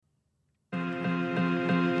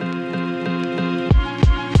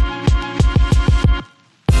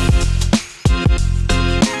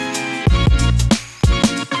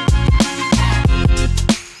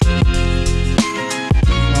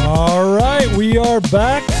We are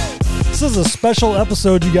back. This is a special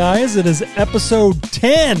episode, you guys. It is episode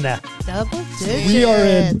 10. Double digits. We are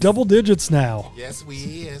in double digits now. Yes, we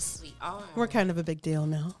is. We are. We're kind of a big deal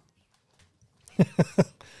now.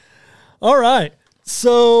 All right.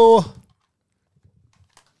 So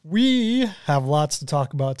we have lots to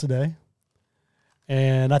talk about today.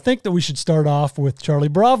 And I think that we should start off with Charlie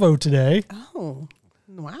Bravo today. Oh,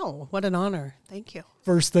 wow. What an honor. Thank you.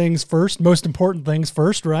 First things first, most important things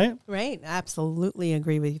first, right? Right. Absolutely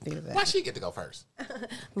agree with you there. Why she get to go first?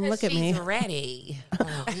 Look at me. She's ready.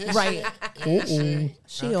 Right.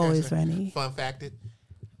 She always so ready. Fun facted.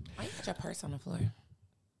 Why you got your purse on the floor?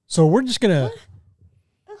 So we're just gonna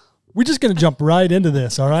jump right into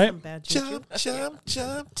this, all right? Some bad juju.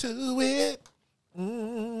 Jump to it.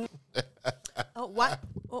 Oh, what?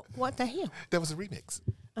 What the hell? That was a remix.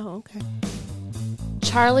 Oh, okay.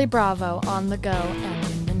 Charlie Bravo on the go and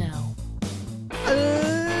in the know. I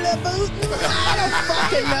don't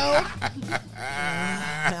fucking know.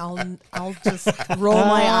 I'll just roll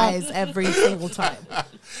my eyes every single time.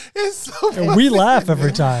 It's so And we laugh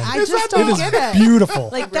every time. I just don't It get is it. beautiful.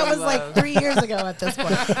 Like that was like 3 years ago at this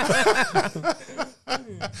point.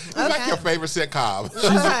 It's like your favorite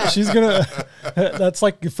sitcom. She's gonna. That's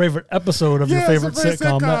like your favorite episode of your Yeah, favorite it's a favorite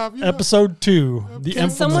sitcom. sitcom, yeah. Episode 2, the Can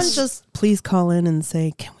infamous. someone just please call in and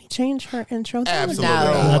say, can we change her intro? That would be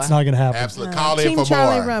Absolutely. No. That's not gonna happen. Absolutely. Call in Team for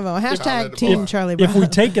Charlie more. Bravo. Call in Hashtag for Team more. Charlie Bravo. If we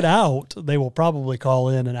take it out, they will probably call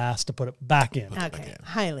in and ask to put it back in. Okay,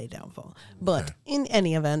 highly doubtful. But in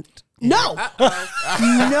any event, no, we're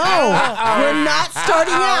not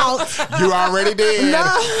starting out. You already did. No.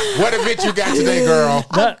 What event you got today, girl?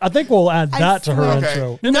 That, I think we'll add that to her swear. Okay.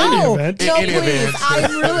 intro. In No, any event. no, In any please. event.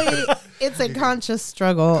 I'm really, it's a conscious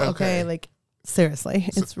struggle. Okay, Okay. like seriously,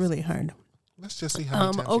 it's really hard. Let's just see how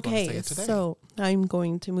many times Okay, you're going to say it today. so I'm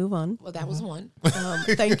going to move on. Well, that was one.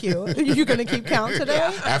 Thank you. You're going to keep count today?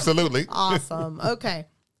 Absolutely. Awesome. Okay.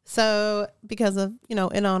 So because of, in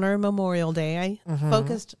honor of Memorial Day, I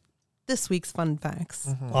focused this week's fun facts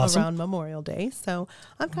Awesome. around Memorial Day. So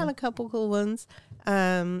I've got a couple cool ones.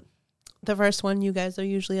 The first one, you guys are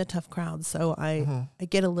usually a tough crowd, so I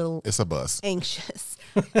get a little It's a bus. anxious.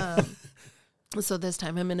 So this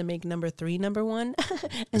time I'm going to make number 3 number 1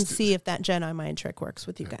 and see if that Jedi mind trick works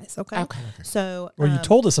with you guys. Okay. Okay. So, Well, you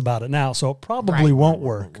told us about it now, so it probably won't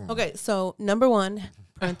work. okay. So number 1,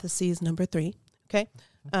 parentheses, number 3. Okay.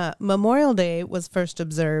 Memorial Day was first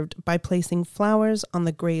observed by placing flowers on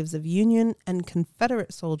the graves of Union and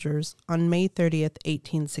Confederate soldiers on May 30th,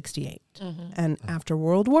 1868. And after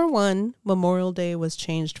World War I, Memorial Day was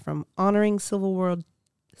changed from honoring Civil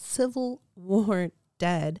War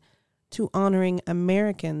dead to honoring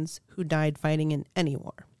Americans who died fighting in any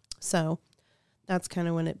war. So that's kind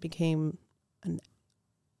of when it became an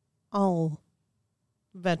all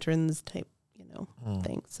veterans type,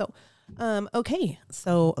 thing. So, okay.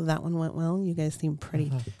 So that one went well. You guys seem pretty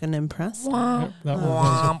fucking impressed. That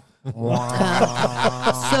one was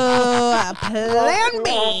So, plan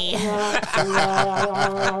B.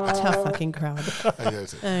 Tough fucking crowd. All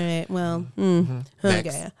right. Well, okay.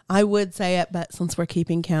 Next. I would say it, but since we're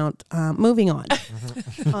keeping count, moving on.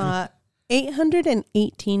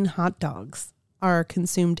 818 hot dogs are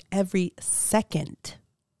consumed every second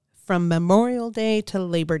from Memorial Day to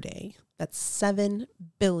Labor Day. That's 7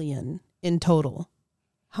 billion in total.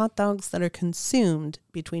 Hot dogs that are consumed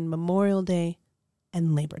between Memorial Day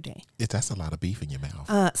and Labor Day. That's a lot of beef in your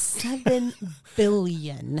mouth. 7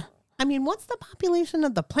 billion. I mean, what's the population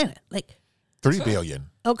of the planet? Like, 3 billion.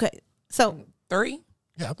 okay, so 3?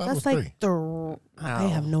 Yeah, I thought that's it was 3. like I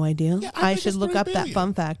have no idea. Yeah, I think should it's look 3 up that billion.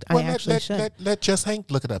 fun fact. Well, I actually should. Let Just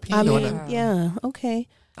Hank look it up. He I ain't doing mean, that. yeah, okay.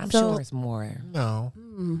 I'm So- sure it's more. No.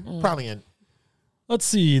 Probably in. Let's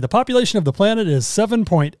see. The population of the planet is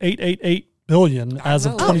 7.888 billion as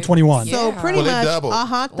of know. 2021. Yeah. So pretty Well, it much doubled. a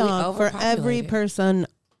hot We dog for every overpopulated. person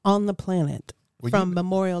on the planet Well, from you-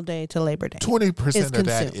 Memorial Day to Labor Day. 20% of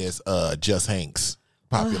that consumed. is Just Hank's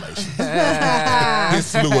population. His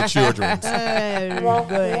slew of children. Very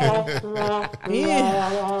good.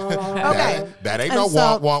 Yeah. Okay. That ain't And no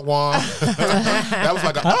so- womp, womp, womp. That was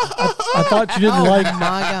like a, I thought you didn't like.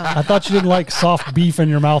 My God. I thought you didn't like soft beef in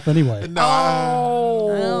your mouth anyway. no.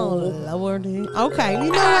 Oh, Lordy. Okay,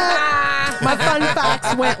 you know what? My fun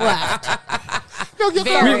facts went left.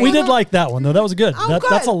 We did like that one though. That was good. Oh, That's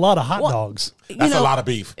good. a lot of hot Well, dogs. That's a lot of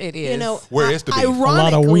beef. It is. Where is the beef? A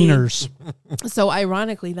lot of wieners. So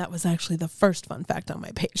ironically, that was actually the first fun fact on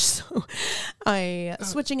my page. So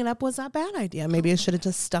switching it up was a bad idea. Maybe I should have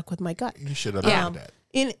just stuck with my gut. You should have Yeah. done that.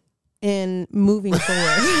 In moving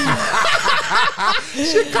forward.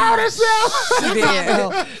 She called herself. She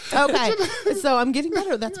did. Okay, so I'm getting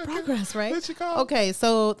better. That's progress, right? What'd you call? Okay,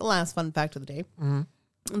 so the last fun fact of the day.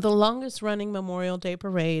 The longest running Memorial Day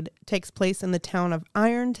parade takes place in the town of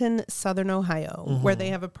Ironton, Southern Ohio, where they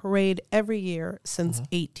have a parade every year since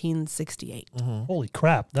 1868. Holy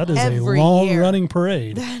crap. That is Every a long year. running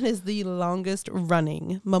parade. That is the longest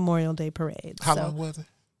running Memorial Day parade. How So, long was it?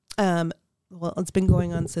 Well, it's been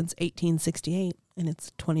going on since 1868, and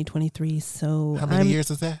it's 2023. So How many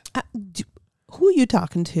years is that? Who are you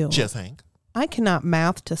talking to? Just Hank. I cannot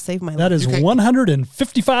math to save my That life. is You can't-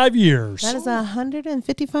 155 years. That is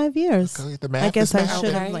 155 years. Okay, the math I guess is I math.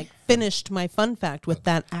 should have Okay. finished my fun fact with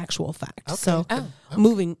that actual fact. Okay. So Oh.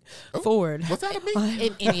 moving forward. What's that me?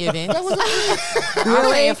 In any event, I'll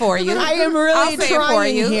say it for you. I am really I'll say it for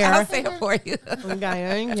trying you. here. I'll say it for you.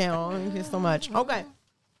 Okay, thank you so much. Okay.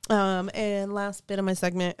 And last bit of my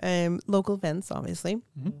segment, local events, obviously.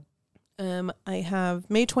 I have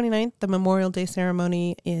May 29th, the Memorial Day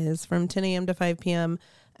ceremony is from 10 a.m. to 5 p.m.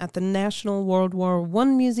 at the National World War I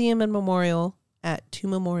Museum and Memorial at 2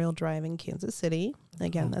 Memorial Drive in Kansas City.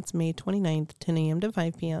 Again, that's May 29th, 10 a.m. to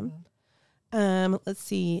 5 p.m. Let's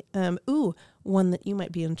see. One that you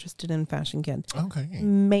might be interested in, Fashion Kid. Okay.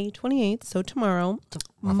 May 28th, so tomorrow.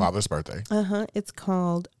 My father's birthday. It's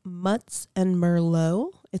called Mutts and Merlot.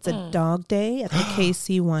 It's a dog day at the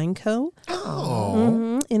KC Wine Co.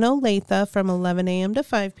 In Olathe from 11 a.m. to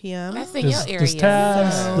 5 p.m. That's in your area. Does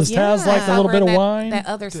Taz Yeah. like a little bit of That- wine? That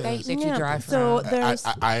other state that you drive So from. there's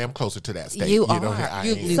I am closer to that state. You know, are. I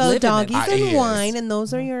You- am. you so live in it. doggies I and is. wine, and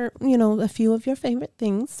those are your, a few of your favorite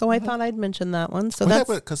things. So I thought I'd mention that one. So Well, that's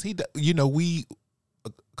because we a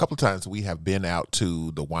couple of times we have been out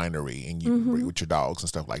to the winery and you with your dogs and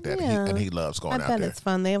stuff like that, Yeah. and he loves going I out bet there. it's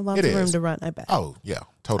fun. They have lots It of room is. to run. I bet. Oh yeah,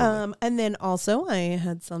 totally. And then also I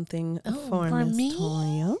had something for for Miss me?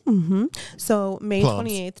 Toya. So May Plums.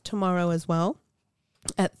 28th tomorrow as well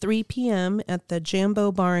at 3 p.m. at the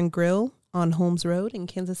Jambo Bar and Grill on Holmes Road in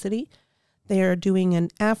Kansas City. They are doing an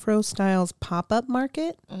Afro Styles pop-up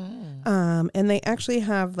market. And they actually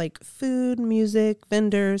have like food, music,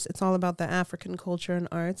 vendors. It's all about the African culture and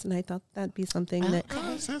arts. And I thought that'd be something that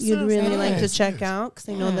you'd really like to check out because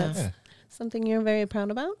I know that's something you're very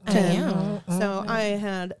proud about. I am. So I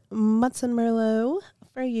had Mutts and Merlot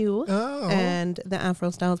for you and the Afro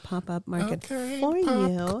Styles pop-up market for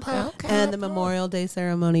you. And the Memorial Day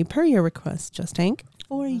ceremony per your request, Just Hank,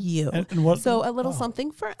 for you. And what? So a little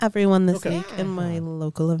something for everyone this week in my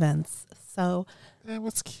local events. So That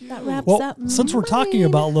was cute. that wraps Well, up. since we're talking mine.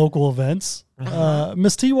 about local events,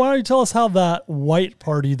 Miss T, why don't you tell us how that white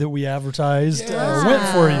party that we advertised went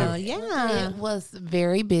for you? Yeah. It was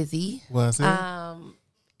very busy. Was it?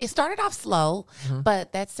 It started off slow,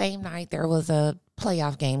 but that same night there was a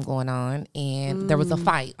playoff game going on and there was a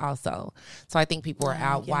fight also. So I think people were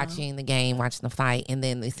out watching the game, watching the fight, and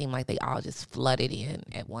then it seemed like they all just flooded in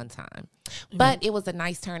at one time. But it was a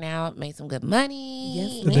nice turnout, made some good money.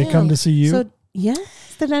 Yes, Did they come to see you? So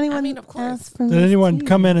yes, did anyone mean, of course. ask for Did Miss anyone T?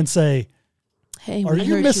 come in and say, Hey, "Are we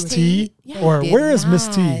you heard Miss was- T?" Yeah, Or they where is did Miss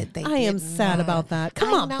T? not. They I am did sad not. about that.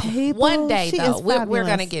 Come I on, know. people. One day, She though, is we're gonna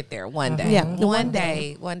fabulous. get there. One day, Yeah, one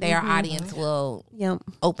day, our audience will Yep.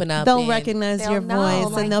 open up. They'll and recognize they'll your know,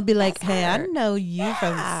 voice and they'll be like, that's "Hey, I her. know you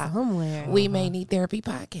Yeah. from somewhere." We may need therapy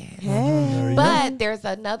podcast. Hey. But there's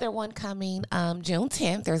another one coming June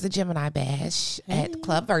 10th. There's a Gemini Bash at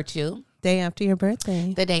Club Virtue Day after your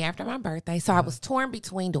birthday. the day after my birthday. So I was torn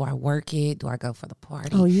between, do I work it? Do I go for the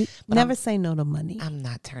party? Oh, you But never say no to money. I'm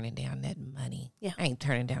not turning down that money. Yeah. I ain't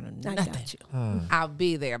turning down I nothing. got you. I'll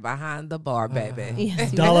be there behind the bar, baby.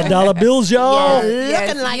 Yes, you Dollar bills, y'all.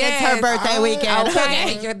 Looking like it's her birthday weekend.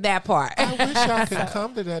 Okay, you're that part. I wish I could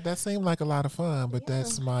come to that. That seemed like a lot of fun, but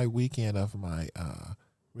that's my weekend of my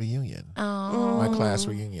reunion, my class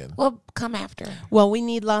reunion. Well, come after. Well, we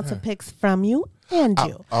need lots of pics from you and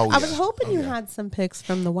you. oh, I was yeah. hoping Oh, you yeah. had some pics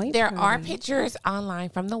from the white There are party. pictures online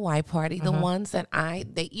from the white party. The ones that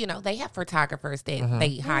they have photographers that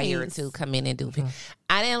they hire Nice. to come in and do.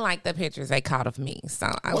 I didn't like the pictures they caught of me,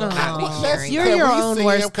 so I will not be Aw. sharing. You're them. your we own see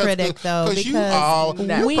worst them? critic, though, you because all, we you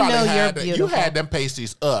know probably you're had the- beautiful. You had them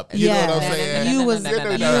pasties up. You Yeah. know what I'm saying? You was No, no, no,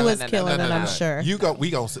 no, you no, was no, no, killing no, it, no, I'm no. sure. We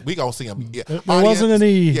gonna see them. Yeah. There wasn't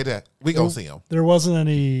any- Yeah, we gonna see them. There wasn't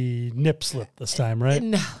any nip slip this time, right?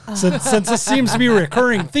 No. Since it seems to be a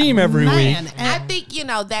recurring theme every Man, week. I think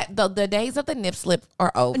that the days of the nip slip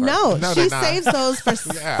are over. No, No, she they're not. saves those for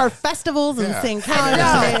Yeah. festivals and Yeah. sing No,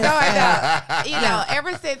 concerts.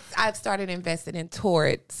 ever since I've started investing in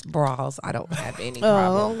Torrid's bras, I don't have any Oh,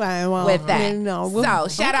 problem okay. Well, with that. we'll- So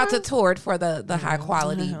shout out to Torrid for the high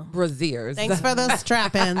quality brasiers. Thanks for those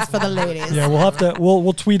strap-ins for the ladies. Yeah, we'll have to.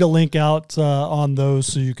 We'll tweet a link out on those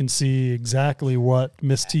so you can see exactly what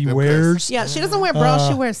Miss T Them wears. Yeah, she doesn't wear bras.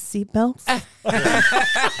 She wears seatbelts.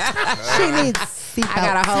 She needs seatbelts.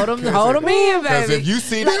 I gotta hold them in, Because baby. if you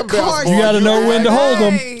see them belts, course. You got to know when to hold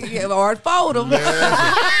them. Hey, or fold them.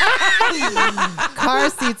 Car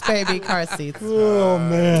seats, baby. Car seats. Oh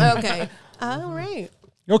man. Okay. All right.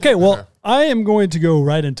 Okay, well, I am going to go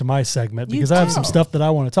right into my segment You because I have go. some stuff that I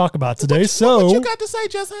want to talk about today. So what you got to say,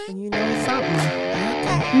 Justine? You know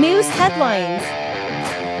something. News headlines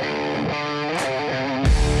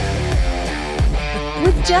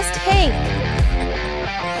with Just Hank.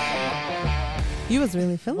 You was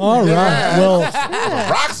really feeling all that. right. Well, Yeah.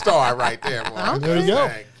 Rock star right there, boy. there you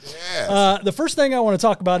go. Yes. The first thing I want to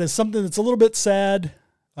talk about is something that's a little bit sad.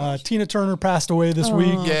 Tina Turner passed away this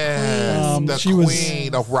week. Yes, the she was-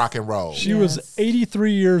 queen of rock and roll. She was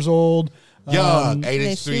 83 years old. Young, May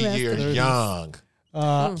 83 she rest years in young.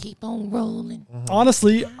 Keep on rolling.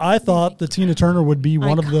 Honestly, I thought that Tina Turner would be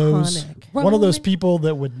one of those Iconic. people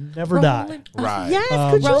that would never die. Right.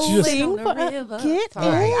 Yes, could she you just- sing? On the river. Get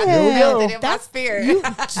Sorry, it. I just felt it in my That's spirit. You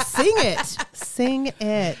sing it. Sing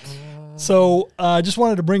it. So I just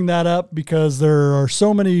wanted to bring that up because there are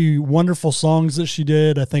so many wonderful songs that she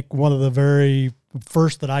did. I think one of the very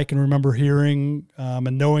first that I can remember hearing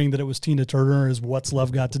and knowing that it was Tina Turner is What's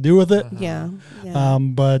Love Got to Do with It. Yeah. Yeah.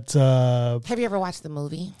 But Have you ever watched the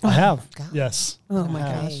movie? I have, yes. Oh my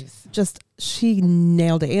Yeah. gosh. Just she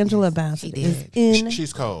nailed it. Angela Bassett she is did.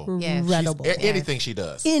 She's cold. Yes. incredible. Anything she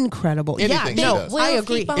does. Incredible. Anything she yeah, no, does. I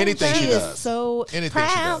agree. Anything She she is does. so Anything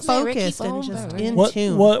she Proud does. Mary, focused keep and on just burning. in What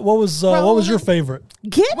tune. was your favorite?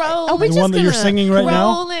 Get Rolling. Are we The just one that you're gonna- singing right now?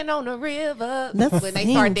 Rolling on the river. Let's When they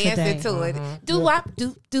sing start dancing today. to it. Do wop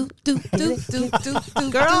do do do do do do do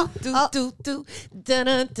Girl, do do do dun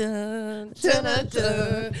dun dun dun dun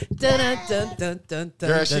dun dun dun dun dun.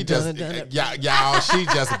 Girl, she just, y'all, she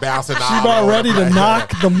just bouncing all She about over ready the to place.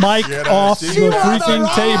 knock the mic You know, off she the wants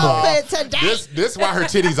freaking table. Today. This why her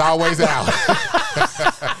titties always out.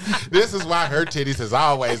 This is why her titties is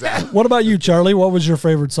always out. What about you, Charlie? What was your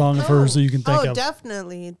favorite song of hers that you can think Oh, of?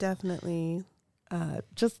 definitely.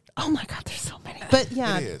 Just oh my God, there's so many. But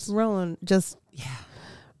yeah, It is. Roland just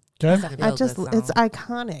Okay. I Real just good it's song.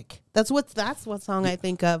 iconic. That's what song I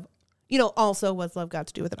think of. Also, What's Love Got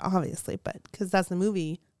to Do with It? Obviously, but because that's the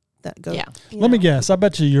movie that goes. Yeah. Let me guess. I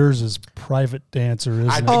bet you yours is Private Dancer,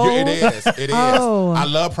 isn't it? It is. It is. Oh. I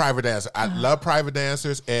love Private Dancer. I love Private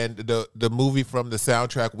Dancers and the movie from the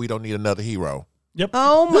soundtrack, We Don't Need Another Hero. Yep.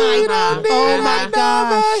 Oh my God! Oh my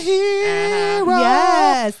gosh! Hero.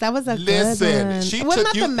 Yes, that was a Listen, good one. she Wasn't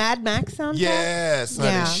took that you- the Mad Max soundtrack? Yes, honey.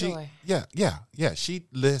 Yeah. She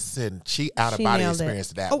She out of She body nailed it.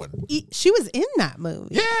 experienced that one. She was in that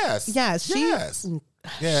movie. Yes. Yes, she- Yes.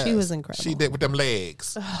 Yes. She was incredible. She did with them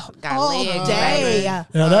legs. Got All legs, day. baby. Yeah,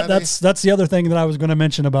 Honey. that's the other thing that I was going to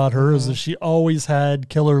mention about her is that she always had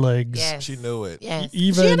killer legs. Yes. She knew it. Yes. She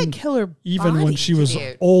had a Even killer when body. she was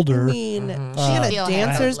did. older. I mean, Mm-hmm. she had a Still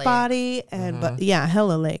dancer's has legs. body, and but yeah,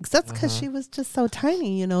 hella legs. That's because she was just so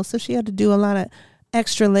tiny, so she had to do a lot of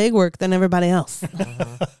extra leg work than everybody else.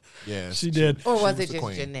 Yes. She did. Or was was it a just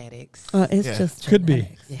queen. genetics? It's Yeah. just Could be.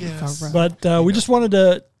 genetics. Yeah, Yes. for real. But I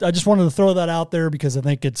just wanted to throw that out there because I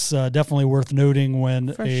think it's definitely worth noting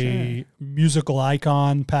when For a musical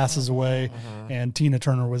icon passes away, and Tina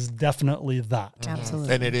Turner was definitely that.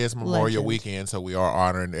 Absolutely. And it is Memorial Legend. Weekend, so we are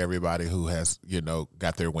honoring everybody who has,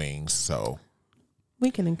 got their wings. So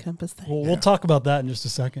We can encompass that. We'll talk about that in just a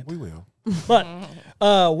second. we will. But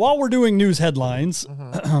while we're doing news headlines,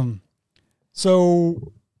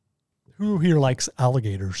 so who here likes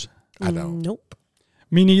alligators? I don't. Nope.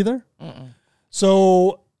 Me neither.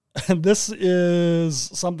 So this is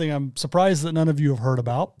something I'm surprised that none of you have heard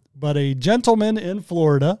about. But a gentleman in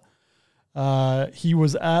Florida, he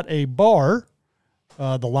was at a bar.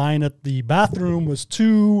 The line at the bathroom was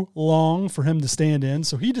too long for him to stand in,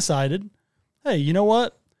 so he decided, hey, you know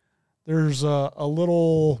what? There's a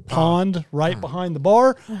little pond right behind the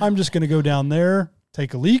bar. I'm just going to go down there,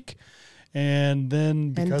 take a leak. And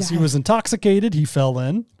then because he died. was intoxicated, he fell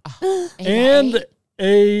in. And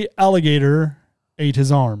a alligator ate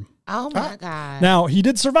his arm. Oh my God. Now, he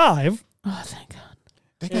did survive. Oh, thank God.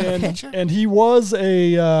 They got a picture? And he was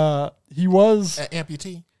An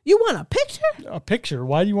amputee? You want a picture? a picture.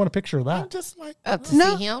 Why do you want a picture of I'm that? just like, To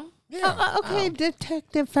No. see him? Yeah. Okay,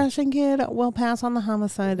 Detective Fashion Kid will pass on the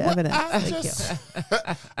homicide evidence.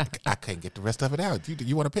 I can't get the rest of it out.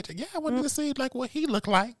 You want a picture? Yeah, I wanted to see like what he looked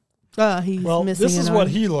like. He's Well, missing this is an what arm.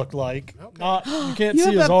 he looked like. Okay. Not, you can't You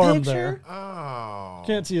see have his a arm picture? there. Oh.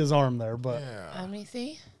 Can't see his arm there, but Yeah. Let me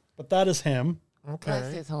see. that is him. Bless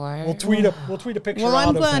Okay. his heart. We'll tweet a picture. Well, out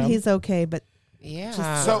I'm of glad him. he's okay, but Yeah.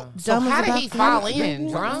 So dumb as how a did he box of fall nuts. in?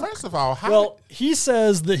 Drunk? First of all, how Well, he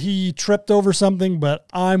says that he tripped over something, but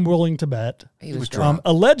I'm willing to bet. He was drunk. drunk.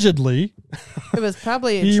 Allegedly, It was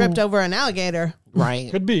probably He- tripped over an alligator. Right.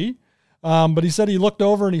 could be. But he said he looked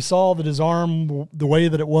over and he saw that his arm, the way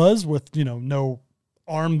that it was, with no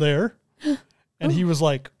arm there, and he was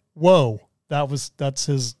like, "Whoa!" That's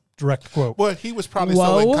his direct quote. Well, he was probably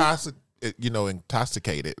Whoa.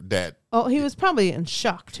 intoxicated that Oh, he was probably in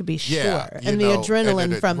shock, to be sure. yeah, And the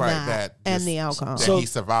adrenaline from that and just- the alcohol. that So- he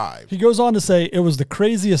survived. He goes on to say it was the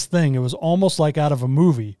craziest thing. It was almost like out of a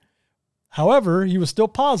movie. However, he was still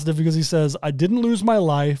positive because he says, "I didn't lose my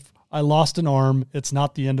life. I lost an arm. It's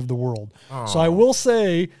not the end of the world." So I will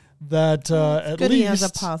say that at Good he has a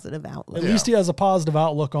least positive outlook. at least he has a positive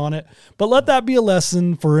outlook on it. But let that be a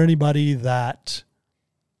lesson for anybody that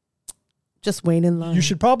Just wait in line. you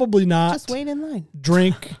should probably not Just wait in line.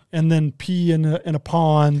 drink and then pee in a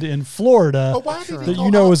pond in Florida But why did he that go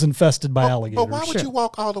you know out- is infested by alligators. But why would you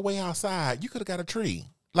walk all the way outside? You could have got a tree.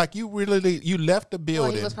 Like you left the Well,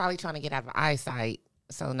 building. he was probably trying to get out of eyesight,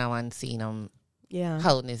 so no one seen him Yeah.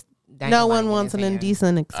 holding his. No dangling one in wants his an hand.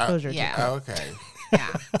 indecent exposure to yeah. Okay. Yeah.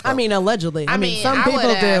 I mean, allegedly. I mean, some I people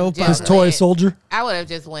would've do. just His But toy went- soldier. I would have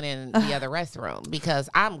just went in the other restroom because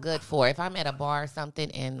I'm good for if I'm at a bar or something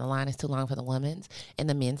and the line is too long for the women's and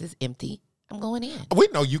the men's is empty, I'm going in. We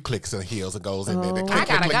know you clicks and heels and goes in there. Oh. I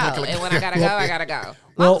gotta go, and when I gotta go, I gotta go.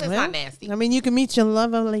 Well- Long as it's not nasty. I mean, you can meet your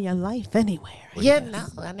love of your life anywhere. Yeah, no,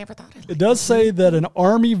 I never thought of It does say that an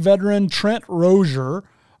Army veteran, Trent Rozier,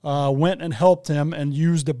 went and helped him and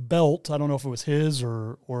used a belt. I don't know if it was his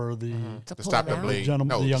or the to To pull stop him the out. bleeding. Gentleman-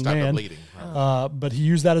 No, the to young stop man. the bleeding. Right. but he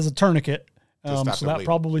used that as a tourniquet. stop So the that bleeding.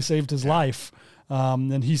 probably saved his life.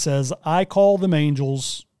 And he says, "I call them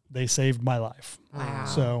angels. They saved my life." Wow.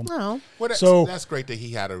 So No. Well, So- that's great that he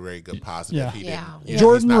had a very good positive. Yeah. He Yeah. didn't, Yeah. he's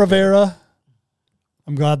Jordan not Rivera,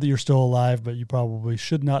 I'm glad that you're still alive, but you probably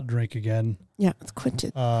should not drink again. Yeah, it's quit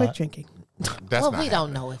drinking. That's Well, not we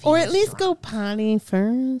don't know if he Or was at least drunk. go potty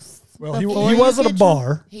first. Well, he before was you at a get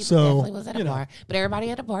bar, He so definitely was at you a know. bar, but everybody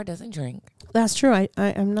at a bar doesn't drink. That's true.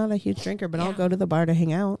 I'm not a huge drinker, but I'll Yeah. go to the bar to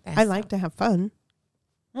hang out. That's I like to have fun.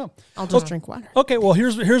 Oh. I'll just drink water. Okay, well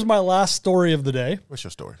here's my last story of the day. What's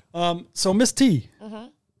your story? So Miss T, Mm-hmm.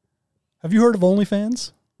 have you heard of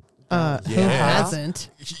OnlyFans? Who Yeah. hasn't?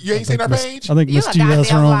 You ain't seen our page? I think You Miss a T has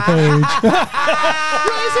her own goddamn page.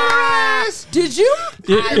 Did you?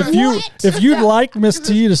 If you'd like Miss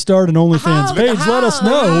T to start an OnlyFans page, let us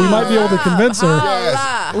know. We might be able to convince her.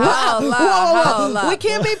 Whoa. We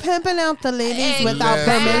can't be pimping out the ladies without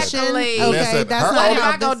permission. Exactly. Okay, Listen, that's her not What am how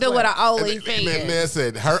I gonna this do with works. an OnlyFans?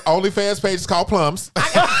 Listen, her OnlyFans page is called Plums.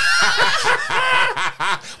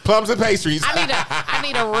 Plums and pastries. I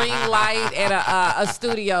need a ring light and a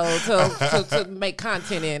studio to make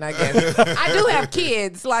content in. I guess I do have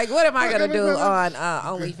kids. Like, what am I gonna do on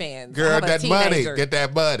OnlyFans? Girl, I'm a that money. teenager. Get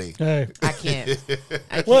that money. Hey, I can't.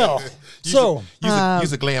 well, so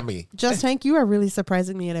Use a glam me. Just Hank, you are really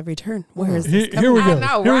surprising me at every turn. Where is this here we I go.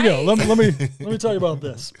 know, Here we go. right? Let me tell you about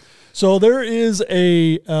this. So there is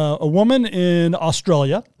a woman in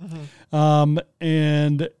Australia,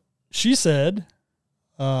 and she said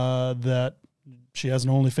that she has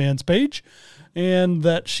an OnlyFans page, and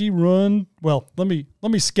that she run. Well, let me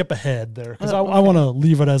skip ahead there because I want to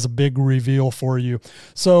leave it as a big reveal for you.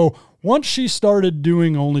 So once she started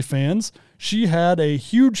doing OnlyFans, she had a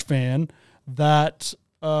huge fan that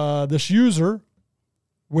this user,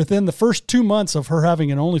 within the first 2 months of her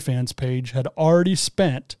having an OnlyFans page, had already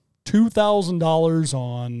spent $2,000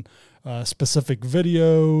 on specific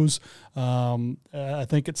videos. I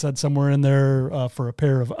think it said somewhere in there for a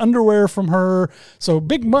pair of underwear from her. So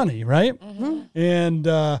big money, right? Mm-hmm. And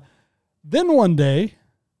then one day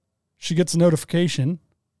she gets a notification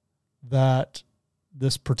that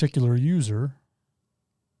this particular user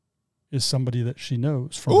is somebody that she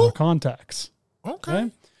knows from her contacts.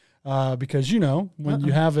 Okay. Because, when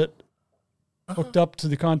you have it hooked up to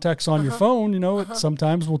the contacts on your phone, it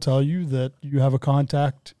sometimes will tell you that you have a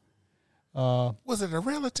contact. Was it a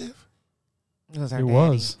relative? It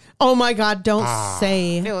was. Oh my God! Don't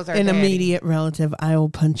say It was her an daddy. immediate relative. I will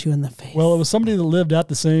punch you in the face. Well, it was somebody that lived at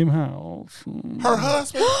the same house. Her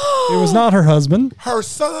husband? It was not her husband. Her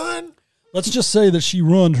son? let's just say that she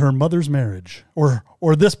ruined her mother's marriage, or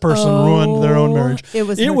this person ruined their own marriage.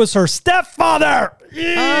 It was her stepfather.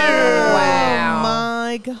 Wow. Oh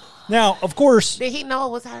my God. Now, of course, did he know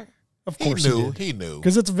it was her? Of course he knew.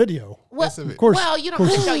 Because it's a video. Well, of course. Well, you don't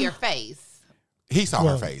have to show your face. He saw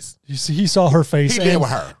her face. You see, he saw her face. He did with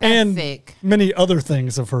her. And sick. Many other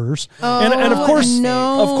things of hers. And of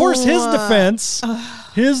course,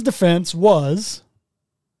 his defense was,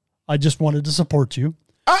 I just wanted to support you.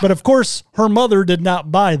 But of course, her mother did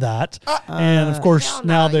not buy that. And of course,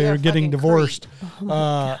 now they're getting divorced.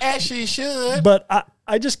 As she should. But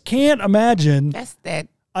I just can't imagine. That's that.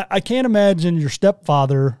 I can't imagine your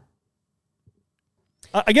stepfather.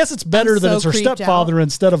 I guess it's better that it's her stepfather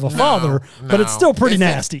instead of a father, but it's still pretty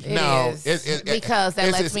nasty. Because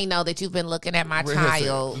that lets me know that you've been looking at my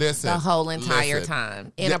child the whole entire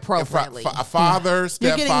time inappropriately. Father,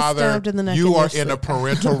 stepfather, you are in a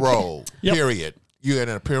parental role, period. You're in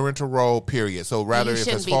a parental role, period. So rather if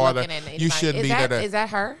it's father, you shouldn't be there. Is that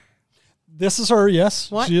her? This is her,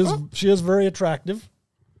 yes. What? She is very attractive.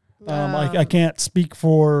 I can't speak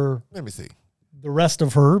for... Let me see. The rest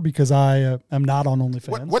of her because I am not on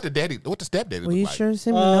OnlyFans. What the stepdaddy Well, you like? sure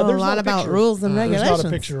seem to know a lot about rules and regulations. There's not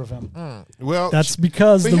a picture of him. Well, that's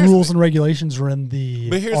because the rules and regulations are in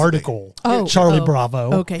the article. Charlie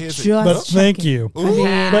Bravo. Okay, but thank you. But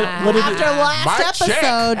after last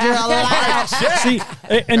episode, you're allowed. See,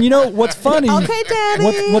 and you know what's funny? Okay,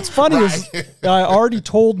 Daddy. What's funny is I already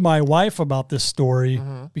told my wife about this story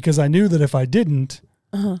because I knew that if I didn't,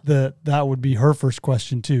 that would be her first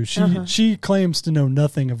question too. She claims to know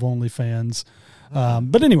nothing of OnlyFans,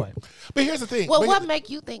 but anyway. But here's the thing. Well, what make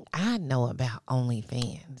you think I know about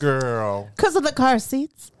OnlyFans, girl? Because of the car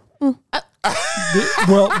seats.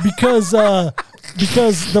 Well, because the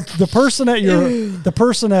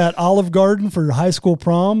person at Olive Garden for your high school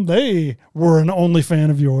prom, they were an OnlyFan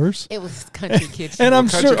of yours. It was Country Kitchen. And I'm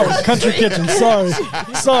sure Country Kitchen.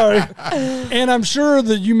 Sorry. And I'm sure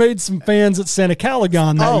that you made some fans at Santa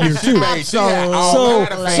Caligon that year too. So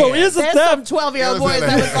isn't that 12-year-old boys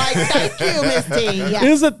that was like, "Thank you, Miss T." Yeah.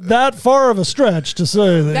 Is it that far of a stretch to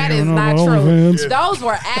say that that you is know not true? OnlyFans? Those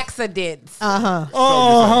were accidents.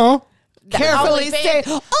 Carefully say, I'm going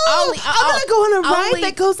to go on a ride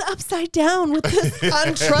that goes upside down with this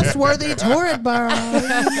untrustworthy tourist bar.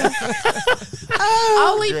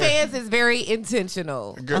 OnlyFans is very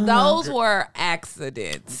intentional. Those were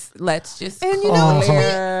accidents. Let's just and you know,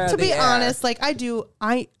 to be honest, like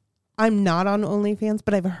I'm not on OnlyFans,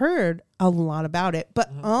 but I've heard a lot about it. But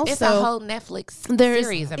also, it's a whole Netflix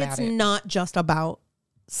series about it. It's not just about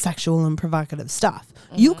sexual and provocative stuff.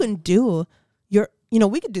 You can do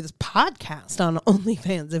we could do this podcast on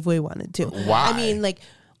OnlyFans if we wanted to. Why? I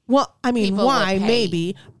mean, why?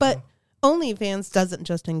 Maybe, but OnlyFans doesn't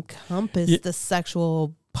just encompass the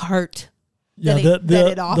sexual part. The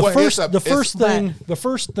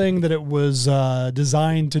first thing that it was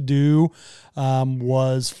designed to do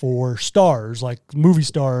was for stars, like movie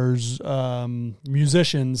stars,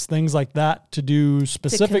 musicians, things like that, to do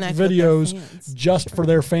specific videos just for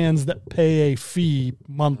their fans that pay a fee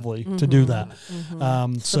monthly to do that.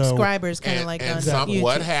 Subscribers kind of like on YouTube.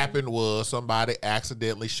 What happened was somebody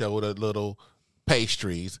accidentally showed a little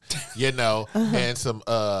pastries, and some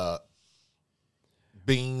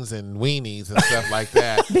beans and weenies and stuff like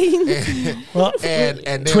that.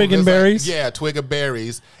 and twig and berries. Twig and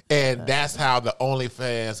berries. And that's how the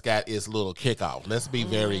OnlyFans got its little kickoff. Let's be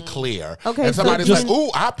very clear. Okay. And somebody's like, "Ooh,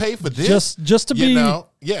 I pay for this." Just to be,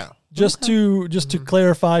 Just to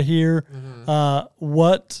clarify here,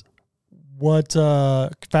 what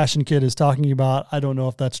Fashion Kid is talking about, I don't know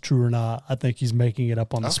if that's true or not. I think he's making it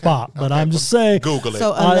up on the spot. But I'm just saying, Google it.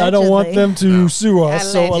 So I don't want them to sue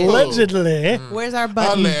us. So allegedly. Where's our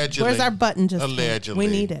button? Allegedly. Where's our button? Allegedly.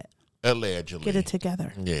 We need it. Allegedly. Get it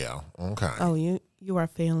together. Yeah. Okay. Oh, you are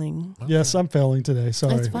failing. Okay. Yes, I'm failing today.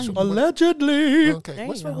 Sorry. That's fine. Allegedly. Okay.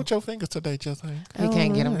 What's wrong with your fingers today, Justin? He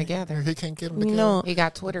can't get them together. He can't get them together. No. He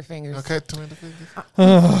got Twitter fingers. Okay, Twitter fingers.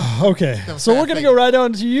 Okay. So we're gonna go right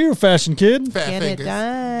on to you, Fashion Kid. Fat Get fingers. it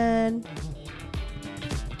done.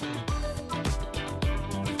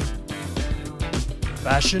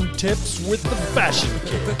 Fashion tips with the Fashion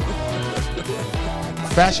Kid.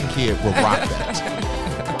 Fashion Kid will rock that.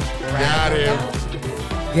 Got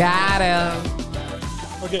him.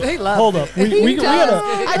 Okay, hold up. We gotta.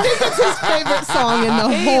 I think it's his favorite song in the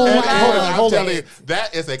whole world. Hold on.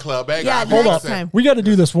 That is a club banger. Yeah, hold up. time. We got to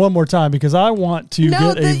do this one more time because I want to get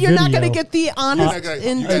a video. You're not going to get the honest You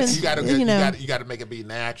got to make it be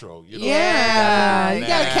natural. Yeah, you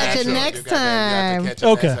got to catch it next time.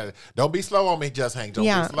 Okay. Don't be slow on me, Just Hank. Don't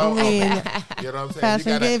be slow on me. You know what I'm saying?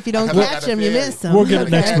 Fashion Kid, if you don't catch him, you miss him. We'll get it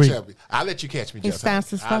next week. I'll let you catch me, Just Hank.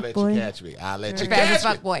 Fast as fuck, boy. I'll let you catch me. Fast as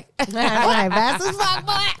fuck, boy. Fast as fuck,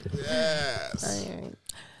 boy. Yes.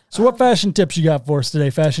 So what fashion tips you got for us today,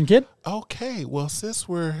 Fashion Kid? Okay, well, since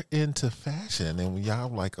we're into fashion and y'all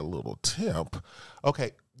like a little tip,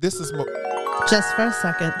 okay, this is just for a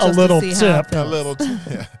second. A little tip. A little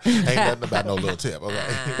tip. Ain't nothing about no little tip, okay?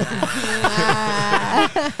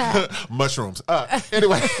 Mushrooms.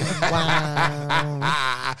 Anyway.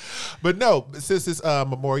 Wow. But no, since it's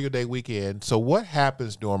Memorial Day weekend, so what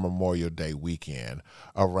happens during Memorial Day weekend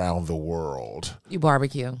around the world? You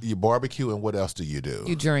barbecue. You barbecue, and what else do you do?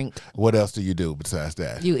 You drink. What else do you do besides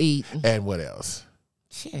that? You eat. And what else?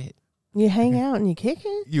 Shit. You hang out and you kick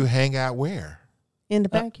it? You hang out where? In the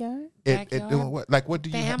backyard? What do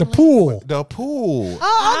you have? The pool. The pool.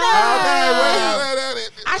 I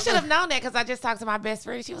should have known that because I just talked to my best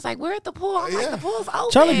friend. She was like, "We're at the pool." I'm like, "The pool's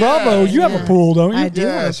open." Charlie Bravo, you have a pool, don't you? I do.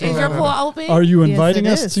 Is your pool open? Are you inviting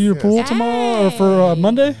us to your pool tomorrow or for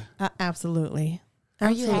Monday? Absolutely.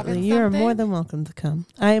 Are you having You're something? more than welcome to come.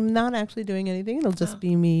 I am not actually doing anything. It'll just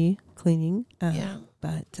be me cleaning.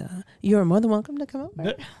 But you're more than welcome to come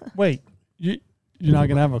over. Wait, you're not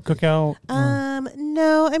going to have a cookout?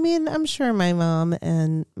 No, I mean, I'm sure my mom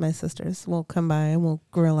and my sisters will come by and we'll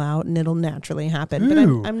grill out and it'll naturally happen.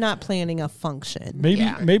 Ooh. But I'm not planning a function. Maybe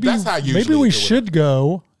That's how maybe we should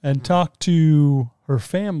go and talk to her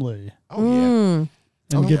family. Oh, yeah.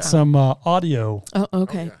 And get some audio. Oh,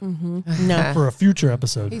 okay. No. For a future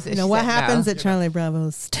episode. What happens at Charlie Bravo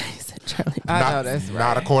stays at Charlie Bravo. I know that's right.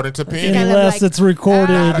 Not according to Penny. Unless it's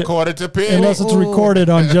recorded. Not according to Penny. Unless it's recorded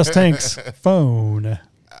on Just Hank's phone.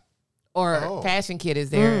 Or Fashion Kid is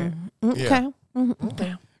there. Okay.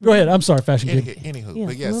 Okay. Go ahead. I'm sorry, Fashion Kid. Anywho, Yeah,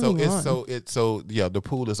 but yeah, moving so the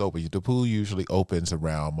pool is open. The pool usually opens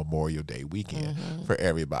around Memorial Day weekend for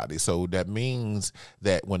everybody. So that means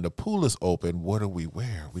that when the pool is open, what do we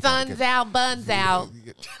wear? Suns out, buns out.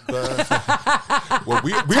 Well,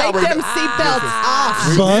 we Take already them seatbelts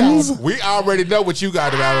off. Buns? We already know what you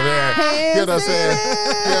got out of there. You know what I'm saying?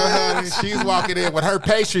 Yeah, honey, she's walking in with her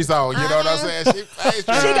pastries on. You know what I'm saying? She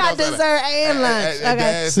got dessert and lunch.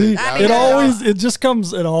 Okay. See, it just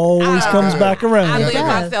comes back around. I leave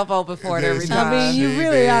myself open for it every time. I mean, you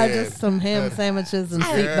really are just some ham sandwiches and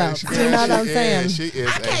seatbelts. You know what I'm saying?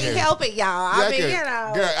 I can't help it, y'all. I mean, you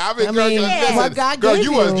know. Girl,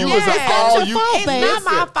 you was all you. It's not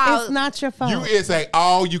my fault. It's not your fault. You is a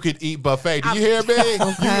all you can eat buffet. Do you hear me? You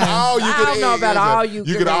all you can eat. I don't know about all you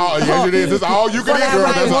can eat. Yes, it is. It's all you can eat,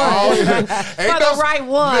 girl. That's all. For the right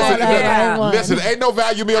one. Listen, ain't no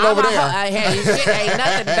value meal over there. Hey, shit ain't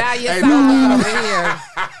nothing value over here.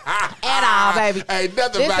 At all, baby. Ain't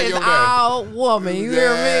nothing this value is all woman. You hear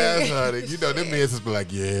me? Honey. You know, them men just be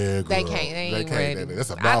like, yeah, girl. They ain't ready. That's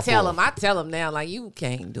a mouthful. I tell them now, like, you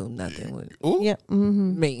can't do nothing with it. Ooh. Yeah.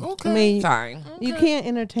 Mm-hmm. Me. Okay. I mean, sorry. You can't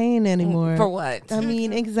entertain anymore. For what? I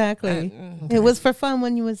mean, exactly. It was for fun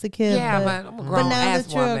when you was a kid. Yeah, but I'm a grown But now ass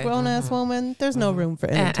that you're woman. a grown ass woman, there's no room for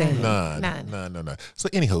entertainment. None. So,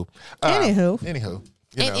 anywho.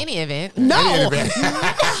 In any event. No.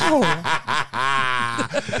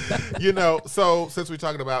 You know, so since we're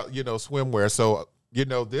talking about, swimwear, so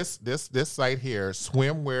this site here,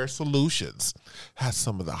 Swimwear Solutions, has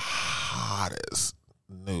some of the hottest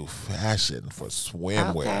new fashion for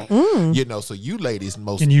swimwear. Okay. So you ladies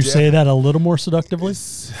Can you say that a little more seductively?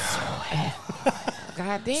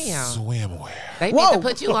 God damn. Swimwear. They need to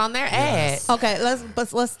put you on their ad. Okay, let's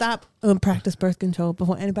stop practice birth control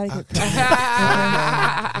before anybody gets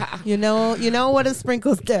pregnant. You know what the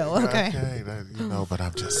sprinkles do. Okay. But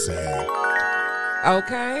I'm just saying.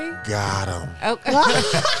 Okay. Got him. Okay.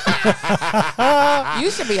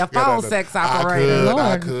 You should be a phone sex operator.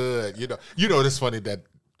 I could. You know, it's funny that.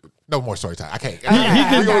 No more story time. I can't.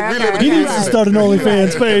 He needs to start an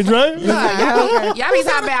OnlyFans page, right? Y'all be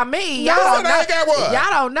talking about me. Y'all don't know. Y'all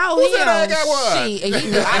don't know Who him. said I got one? He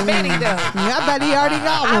do. I bet he do. I bet he already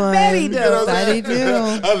got one. I bet he do. I bet he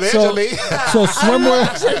do. Allegedly. So swimwear.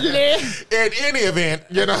 In any event,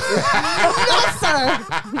 No, sir.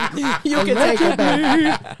 You can take it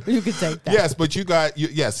back. You can take that. Yes, but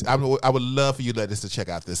yes, I would love for you ladies to check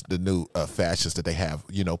out the new fashions that they have,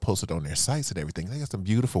 posted on their sites and everything. They got some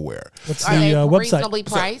beautiful wear. What's Are the they website? reasonably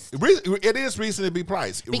priced? It is reasonably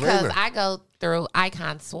priced. Because I go through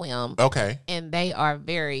Icon Swim. Okay. And they are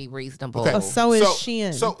very reasonable. Okay. Oh, so is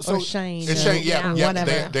Shein or Shane. And Shane, yeah,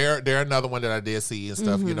 whatever. They're another one that I did see and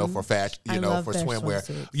stuff, for fashion, I love for their swimwear.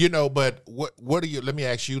 swimsuits. But what are you, let me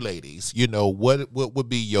ask you ladies, what would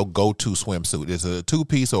be your go-to swimsuit? Is it a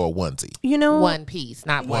 2-piece or a onesie? One piece,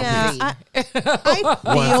 not one piece. I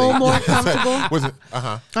feel more comfortable. Was it?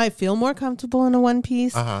 I feel more comfortable in a one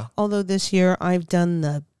piece. Although this year I've done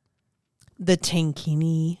the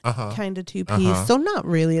tankini kind of 2-piece. So not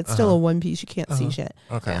really. It's still a one piece. You can't see shit.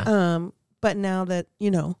 Okay. But now that,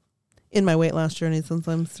 in my weight loss journey, since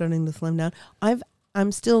I'm starting to slim down,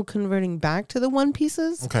 I'm still converting back to the one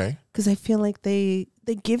pieces. Okay. Because I feel like they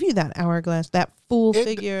give you that hourglass, that full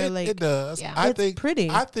figure. It does. Yeah. I It's think pretty.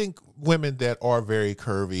 I think women that are very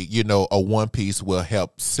curvy, a one piece will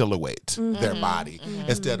help silhouette their body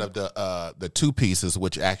instead of the 2 pieces,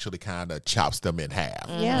 which actually kind of chops them in half.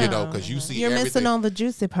 Yeah. Because you see You're everything. missing all the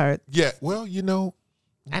juicy parts. Yeah. Well,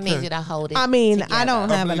 I need you to hold it. I mean, together. I don't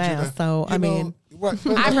have an need you ass, to- so I mean,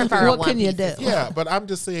 I prefer a what one can you piece. do? yeah, but I'm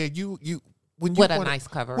just saying you when you With a wanna, nice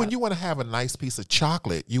cover when up. you want to have a nice piece of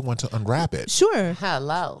chocolate, you want to unwrap it. Sure.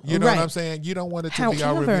 Hello. You know what Right. I'm saying? You don't want it to be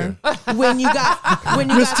out However, review. when you got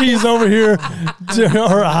Miss T's over here,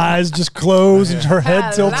 her eyes just close and her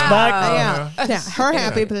head tilts back. yeah, her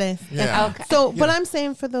happy place. Yeah. Okay. So, but I'm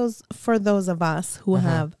saying for those of us who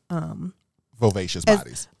have Vivacious as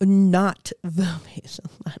bodies. not vivacious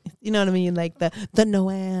bodies, you know what I mean, like the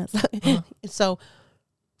no ass. So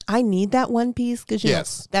I need that one piece because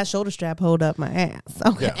Yes. that shoulder strap hold up my ass.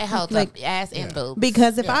 Okay. Yeah. It holds up ass and boobs.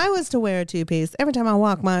 Because if I was to wear a 2-piece, every time I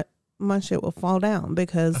walk, my shit will fall down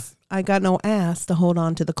because I got no ass to hold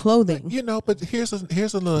on to the clothing. But here's a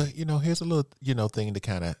little thing to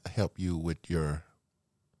kind of help you with your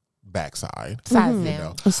backside. Size You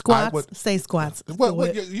down. know, Squats, would- say squats. Well, Do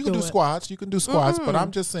it. you can do it. squats. You can do squats, but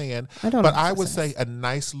I'm just saying. I don't But I would exercise. say a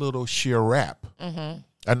nice little sheer wrap.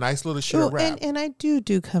 A nice little sheer Ooh, wrap. and I do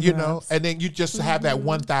cover And then you just have that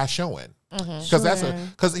one thigh showing.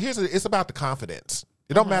 Because it's about the confidence.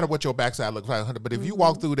 It don't matter what your backside looks like, but if you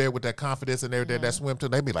walk through there with that confidence and everything, that swim to,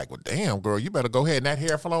 they be like, well, damn, girl, you better go ahead and that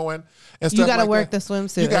hair flowing and stuff You got to like work that. the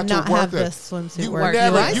swimsuit You got and to not work have the- the swimsuit You work.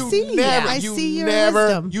 never, I you see. never, I you see your never,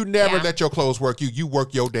 wisdom. you never Yeah. let your clothes work you. You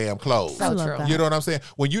work your damn clothes. So I love true. that. You know what I'm saying?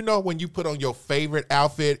 When you put on your favorite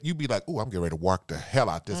outfit, you be like, "Ooh, I'm getting ready to work the hell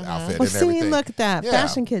out this outfit Well, and everything." see, look at that. Yeah.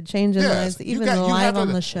 Fashion Kid changing Yes. lives, You even got- you live have on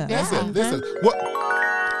to- the show. Listen. What?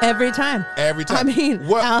 Every time. Every time. I mean,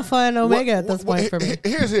 Alpha and Omega at this point for me.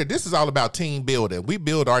 This is all about team building. We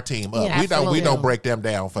build our team up. Yeah, we don't absolutely. break them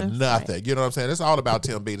down for That's nothing. right. You know what I'm saying? It's all about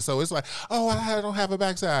team building. So it's like, oh, I don't have a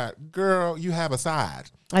backside. Girl, you have a side.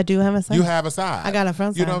 I do have a side. You have a side. I got a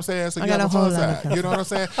front You know side. what I'm saying? So I you got have a a whole front lot of side. You know what I'm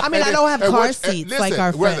saying? I mean, I And don't have and car what- seats listen, like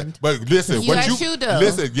our whether- friend. But listen, Yes, you do.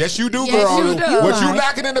 Listen, yes, you do, Yes, girl. you do. What you Right.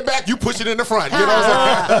 lacking in the back, you push it in the front. You know what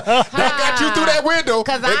I'm saying? That got you through that window.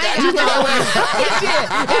 Because It got you through that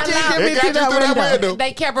window. It did get me It got through you that through that window. window.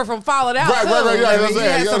 They kept her from falling out. Right. too. You know what I'm You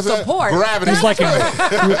saying? had You know what I'm some saying? support. Gravity. There's like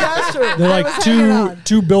That's true. they're like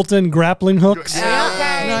two built-in grappling hooks. Okay.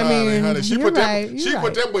 I mean, honey, she you're put them. right, She you're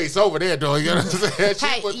put them weights over there, though. You know what I'm saying? She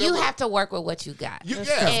Hey, put them you weights- have to work with what you got. Yes,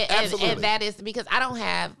 and absolutely. that is because I don't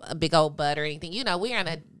have a big old butt or anything. You know, we're in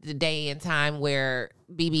a day and time where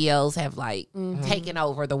BBLs have like taken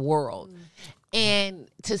over the world. And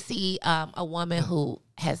to see a woman who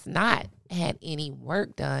has not had any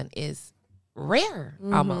work done is rare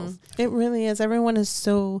almost. It really is. Everyone is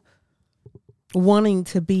so wanting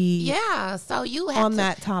to be. Yeah. So you have On to,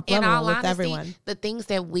 that top in level all with honesty, everyone. the things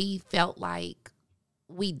that we felt like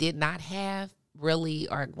we did not have really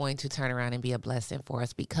are going to turn around and be a blessing for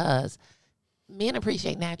us because men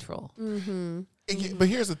appreciate natural. But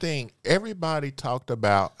here's the thing: everybody talked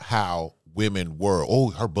about how women were. Oh,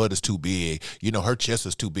 her butt is too big. You know, her chest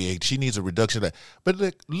is too big. She needs a reduction. But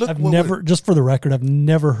look. I've what never, just for the record, I've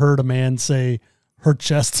never heard a man say her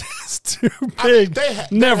chest is too big.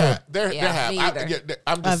 Never. Yeah, me either.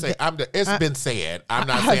 I'm just saying. It's been said. I'm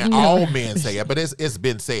not saying all men say it, but it's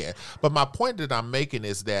been said. But my point that I'm making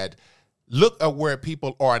is that look at where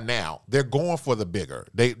people are now. They're going for the bigger.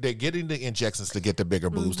 They're getting the injections to get the bigger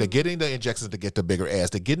boobs. They're getting the injections to get the bigger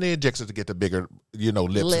ass. They're getting the injections to get the bigger,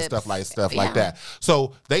 lips and stuff like that.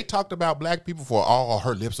 So they talked about black people for, oh,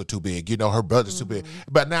 her lips are too big. Her butt is too big.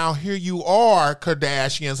 But now here you are,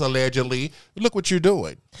 Kardashians allegedly. Look what you're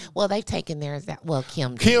doing. Well, they've taken theirs out. Well,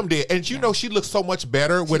 Kim did. Kim did, and she looks so much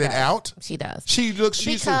better with it out. She does. She looks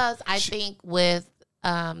Because I think with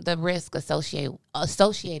the risk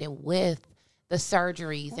associated with the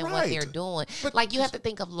surgeries and what they're doing. But like, you have to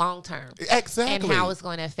think of long term. Exactly. And how it's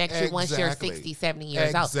going to affect you once you're 60, 70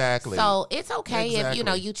 years old. Exactly. So it's okay if,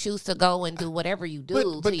 you choose to go and do whatever you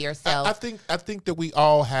do to yourself. I think that we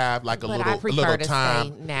all have like a little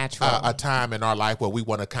time, stay natural. A time in our life where we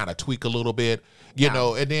want to kind of tweak a little bit, you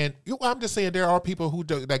know, and then I'm just saying there are people who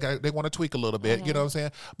do they want to tweak a little bit, you know what I'm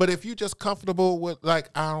saying? But if you're just comfortable with, like,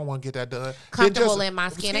 I don't want to get that done. Comfortable in my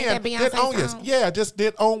skin, ain't that Beyonce song? Just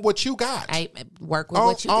own what you got. Work with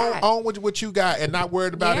what you got. Own what you got and not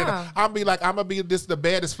worried about it. I'm gonna be the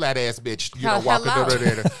baddest flat ass bitch, walking through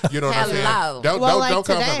there. You know what I'm saying? Don't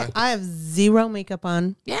come today, from me. I have zero makeup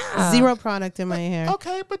on. Yeah. Zero product in my hair.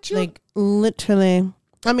 Okay, but you like literally.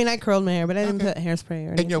 I mean, I curled my hair, but I didn't put hairspray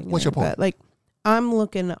or anything. What's your point? But, like, I'm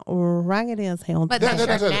looking raggedy as hell. But that's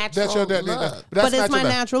your natural look. But it's my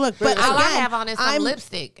natural look. But all again, I have on is some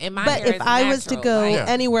lipstick. And my but hair if is I was to natural. go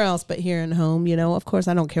anywhere else but here at home, of course,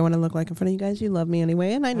 I don't care what I look like in front of you guys. You love me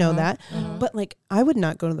anyway, and I know that. But, like, I would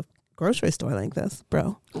not go to the grocery store like this,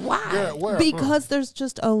 bro. Why? Because there's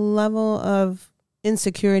just a level of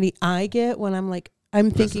insecurity I get when I'm like, I'm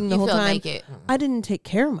thinking the whole time, naked. I didn't take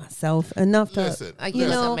care of myself enough to, like, you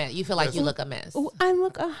feel like you look a mess. I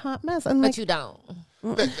look a hot mess. But you don't.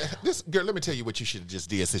 This girl, let me tell you what you should have just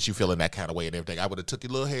did since you feeling that kind of way and everything. I would have took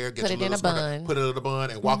your little hair, put it in a bun, put it in a bun,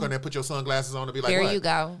 and walk on there, put your sunglasses on, and be like, there what? you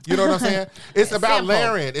go. You know what I'm saying? It's about simple.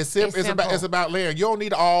 layering. It's about layering. You don't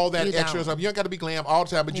need all that extra stuff. You ain't got to be glam all the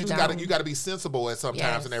time, but you got to be sensible at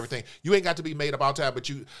sometimes and everything. You ain't got to be made up all the time, but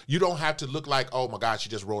you don't have to look like, oh my God, she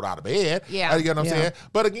just rolled out of bed. Yeah, you know what I'm saying?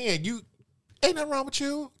 But again, ain't nothing wrong with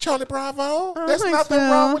you, Charlie Bravo. There's nothing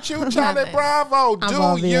wrong with you, Charlie Bravo.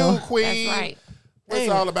 Do you, queen? That's right. It's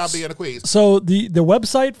all about being a queen. So the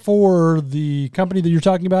website for the company that you're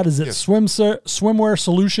talking about, is it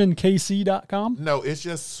swimwearsolutionkc.com? No, it's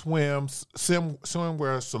just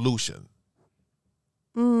swimwear solution.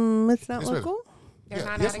 It's not local? They're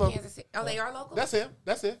not out of Kansas City. Oh, they are local? That's it.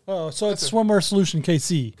 Oh, so it's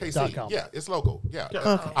swimwearsolutionkc.com. Yeah, it's local. Yeah.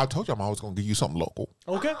 Okay. I told you I'm always going to give you something local.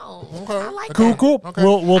 Okay. I like Cool. that. Okay.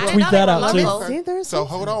 We'll tweet that out too. See, so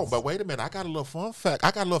hold on, but wait a minute. I got a little fun fact.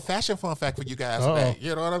 I got a little fashion fun fact for you guys today.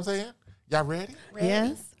 You know what I'm saying? Y'all ready?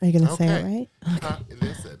 Yes. Are you going to say it right? Okay.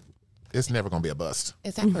 Listen, it's never going to be a bust.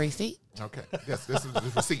 Is that a receipt? Okay. Yes, this is the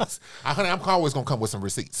receipts. I'm always going to come with some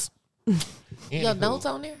receipts. Your notes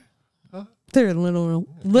on there? They're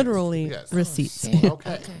literally receipts.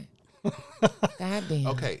 Okay. God damn.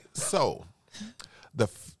 Okay, so the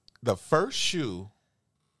first shoe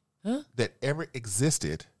that ever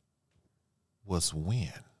existed was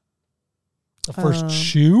when? The first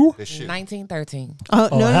shoe? The shoe. 1913. Oh,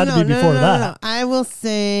 no, it had to be before that. No. I will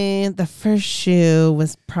say the first shoe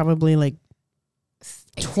was probably like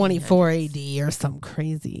 24 AD or some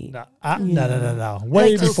crazy. No.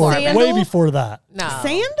 Way before that. No.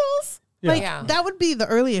 Sandals? Yeah. That would be the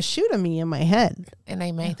earliest shoe to me in my head. And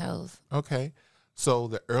they made those. Okay, so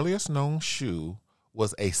the earliest known shoe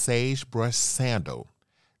was a sagebrush sandal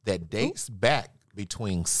that dates back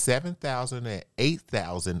between 7,000 and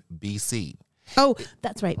 8,000 BC. Oh,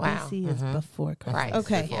 that's right. Wow. BC is before Christ. Right.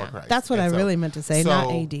 Okay. Before Christ. That's what I really meant to say,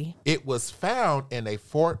 not AD. It was found in a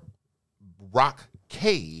Fort Rock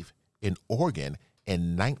cave in Oregon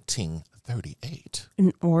in 1938.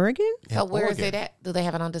 In Oregon? So where is it at? Do they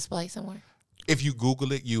have it on display somewhere? If you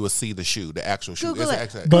Google it, you will see the shoe, the actual shoe. Google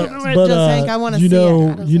it. But Hank, I want to see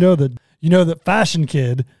it. You know that Fashion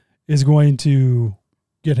Kid is going to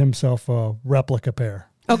get himself a replica pair.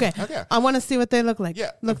 Okay. I want to see what they look like.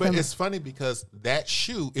 Yeah, but it's funny because that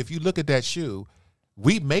shoe, if you look at that shoe,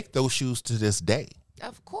 we make those shoes to this day.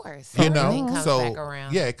 Of course. You know, Everything comes back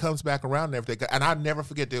around. Yeah, it comes back around and everything. And I never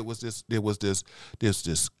forget there was this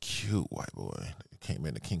cute white boy that came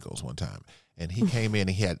into Kinko's one time. And he came in and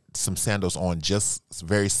he had some sandals on just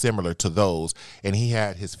very similar to those. And he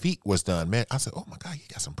had his feet was done. Man, I said, oh my God, you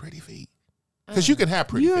got some pretty feet. Because you can have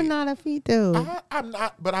pretty feet. You're not a feet dude. I'm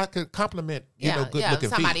not, but I could compliment, good looking feet.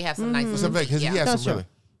 Somebody has some nice feet. Because he has some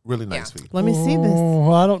really nice feet. Let me see this.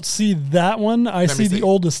 Oh, I don't see that one. I see the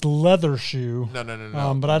oldest leather shoe.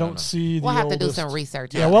 No. But I don't see the We'll have to do oldest. some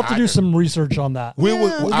research. Yeah, we'll have to do some research on that.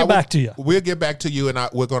 We'll get back to you. We'll get back to you, and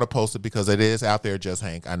we're going to post it because it is out there, Just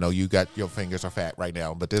Hank. I know you got your fingers are fat right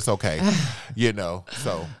now, but it's okay.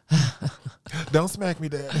 So don't smack me,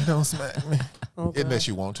 Daddy. Don't smack me. Okay. Unless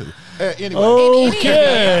you want to. Anyway.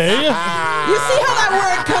 Okay. You see how that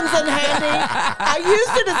word comes in handy? I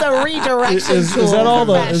used it as a redirection tool.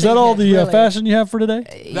 Is that all the fashion you have for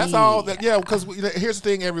today? That's all. Because here's the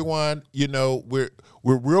thing, everyone.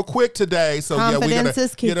 we're real quick today. So Confidence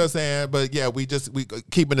is key. you know what I'm saying? But yeah, we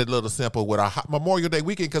keeping it a little simple with our Memorial Day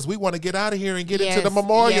weekend because we want to get out of here and get into the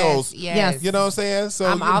memorials. Yes. You know what I'm saying? So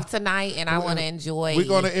I'm off tonight and I want to enjoy. We're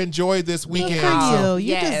going to enjoy this weekend. Good for you.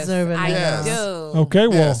 You Yes, deserve it. I Yes. do. Okay,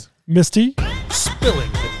 well, Yes. Misty,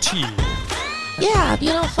 spilling the tea. Yeah, if you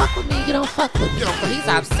don't fuck with me, you don't fuck with me. He's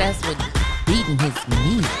obsessed with beating his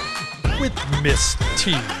knee. With Miss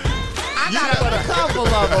T. I got to put a couple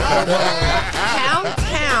of them. Pound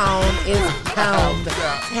Town is Pound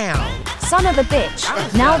Town. Son of a bitch.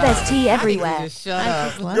 Now there's tea everywhere. Just shut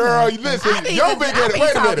up. Girl, listen, your beginning.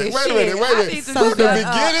 Wait a minute. From the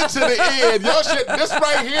beginning to the end, your shit. This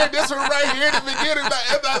right here, this one right here, the beginning.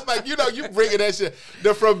 That's like you bringing that shit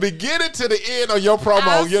from beginning to the end on your promo.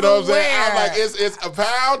 I You know what I'm saying? swear. I'm like, it's a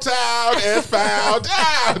Pound Town, it's Pound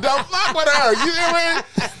Town. Don't fuck with her. You hear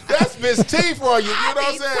me? That's Miss T for you. You know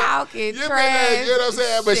what I'm saying? Talking You trash. know what I'm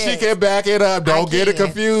saying? But she shit. can back it up. Don't get it can.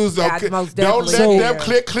 confused. Yeah, Don't most let definitely them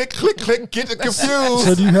can. click, get it confused.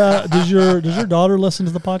 So do you have? Does your daughter listen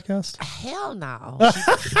to the podcast? Hell no.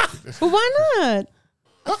 Well, why not?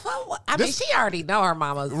 I mean, she already know her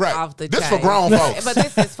mama's Right. off the This chain. for grown folks. But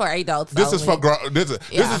this is for adults This is only. for grown. This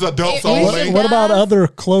Yeah. is adults It- it only. should- What about does. other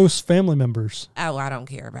close family members? Oh, I don't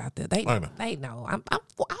care about that. They I know. know.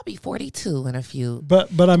 I'll be 42 in a few.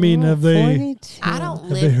 But I mean, have they 42. I don't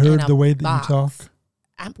have live they heard in a the way that box. you talk?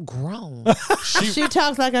 I'm grown. She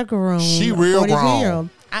talks like a grown. She real 42-year-old.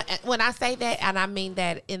 When I say that, and I mean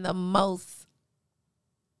that in the most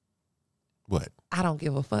What? I don't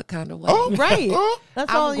give a fuck kind of way. Oh, Right. oh.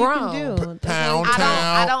 That's I'm all you grown. can do. Pound I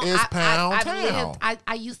Town don't. is Pound Town.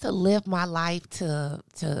 I used to live my life to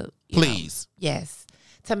you Please. know, yes,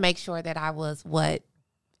 to make sure that I was what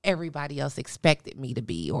everybody else expected me to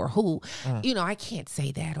be, or who, I can't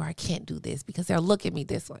say that, or I can't do this because they'll look at me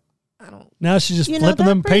this way. I don't. Now she's just You know, flipping that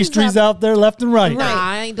them brings pastries up- out there left and right. No,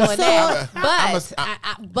 I ain't doing that.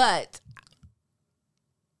 I'm But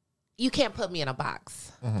you can't put me in a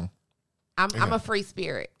box. Mhm. I'm a free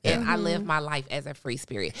spirit, and I live my life as a free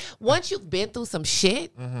spirit. Once you've been through some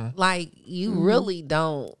shit, like you really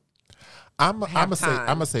don't. I'm have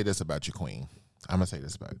gonna say this about you, Queen. I'm gonna say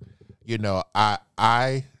this about you.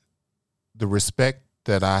 I the respect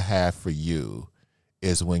that I have for you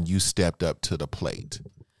is when you stepped up to the plate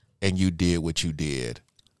and you did what you did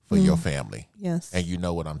for your family. Yes. And you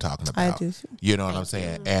know what I'm talking I about. do. You know what I'm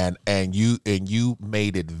saying? And you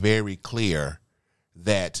made it very clear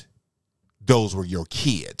that those were your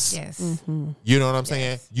kids. Yes. You know what I'm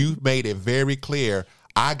saying? You made it very clear.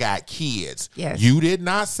 I got kids. Yes. You did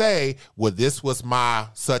not say, well, this was my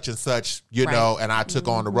such and such, Right. and I took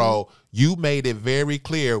on the role. You made it very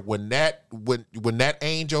clear when that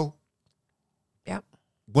angel Yep.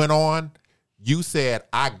 went on, you said,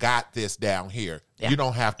 I got this down here. Yeah. You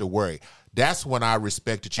don't have to worry. That's when I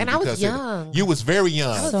respected you. And I was because young. You was very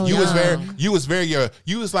young. I was So you was very young. young.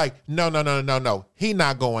 You was like, no. He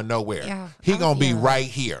not going nowhere. Yeah, He I was gonna be young. right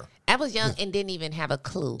here. I was young and didn't even have a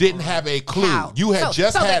clue. Didn't have a clue. How. You had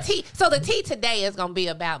just had the tea today is gonna be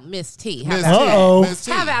about Miss T. How Miss about T. that? Uh-oh. Miss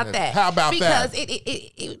T. How about that? How about because that?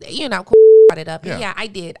 it brought it up. Yeah. Yeah, I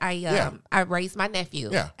did. I raised my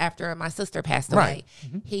nephew Yeah. after my sister passed Right.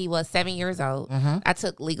 away. He was 7 years old. I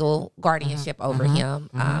took legal guardianship over him.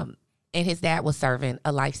 And his dad was serving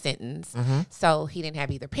a life sentence, so he didn't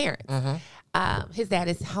have either parent. His dad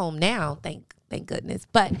is home now, thank goodness.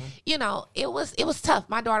 But it was tough.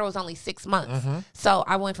 My daughter was only 6 months, so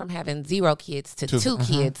I went from having 0 kids to 2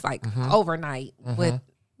 kids like overnight with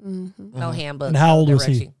no handbook. And how no old was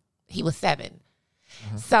he? direction. He was 7.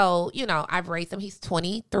 So I've raised him. He's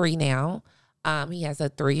 23 now. He has a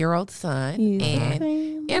 3-year-old son,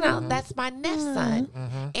 and that's my next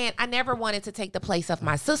son. And I never wanted to take the place of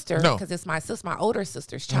my sister No. because it's my older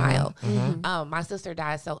sister's child. My sister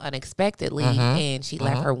died so unexpectedly, and she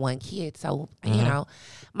left her 1 kid. So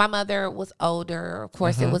my mother was older. Of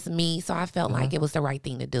course, it was me. So I felt like it was the right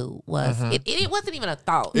thing to do. It wasn't even a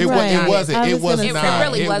thought. It, Right. it wasn't. I It was was gonna not. say. It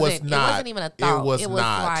really was wasn't. It not. wasn't even a thought. It was It was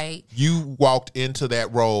not. like- You walked into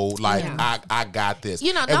that role like I got this. And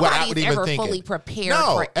without nobody's even ever thinking. fully prepared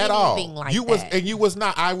No, for at anything all. like you that. was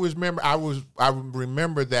not. I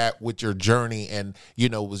remember that with your journey, and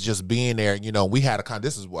was just being there. We had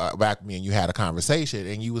this is back me and you had a conversation,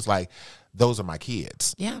 and you was like, "Those are my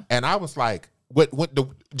kids." Yeah. And I was like,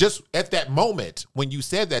 just at that moment when you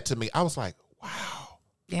said that to me, I was like, wow.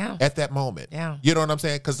 Yeah. At that moment. Yeah. You know what I'm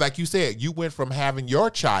saying? Because like you said, you went from having your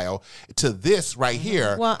child to this right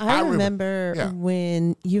here. Well, I remember yeah.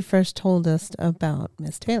 when you first told us about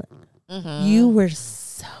Miss Taylor. You were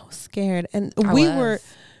so scared, and we were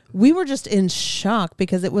we were just in shock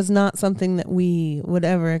because it was not something that we would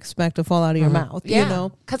ever expect to fall out of your mouth, you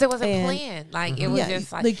know? Because it wasn't And- planned. Like, it was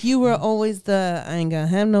just like you were always the, I ain't gonna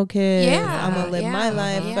have no kids. Yeah, I'm gonna live my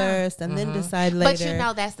life first and then decide later. But you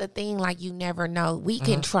know, that's the thing. Like, you never know. We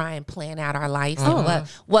can try and plan out our lives and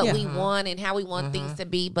what we want and how we want things to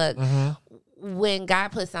be. But when God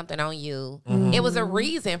put something on you, it was a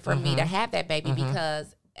reason for me to have that baby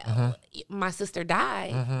because my sister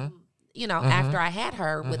died. You know, after I had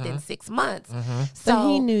her within 6 months. So but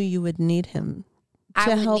he knew you would need him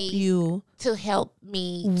to help you. To help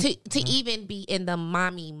me to even be in the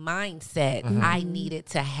mommy mindset. I needed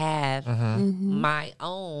to have my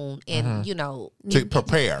own and you know To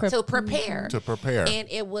prepare. to prepare. And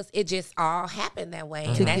it just all happened that way. To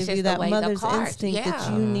And that's give just you the that way mother's the cards. instinct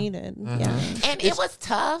that you needed. Yeah. And it was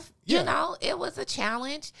tough. You know, it was a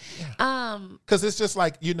challenge. Because it's just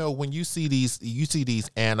like, you know, when you see these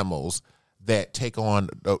animals that take on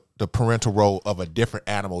the parental role of a different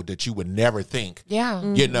animal that you would never think. Yeah.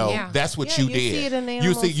 You know, Yeah. that's what Yeah, you you did. see it in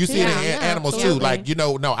you see animals it too. in Yeah, animals too. absolutely. Like, you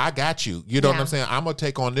know, no, I got you. You know what Yeah. I'm saying? I'm gonna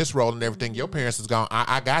take on this role and everything. Your parents is gone.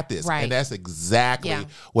 I got this. Right. And that's exactly Yeah.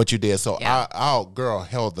 what you did. So Yeah. our girl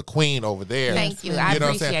held the queen over there. Thank you. I know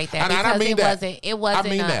what I'm saying? appreciate that And I because mean that. it wasn't I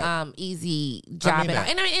mean a that. easy job, that.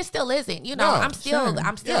 and I mean it still isn't. You know, No, I'm still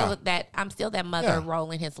Yeah. that mother Yeah.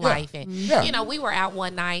 role in his Yeah. life, and Yeah. you know, we were out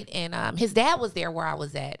one night, and his dad was there where I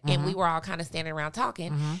was at, and we were all kind of standing around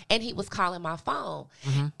talking, and he was calling my phone,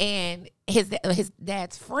 and his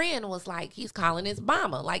dad's friend was like, he's calling his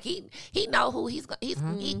mama, like he know who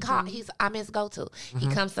I'm his go-to. He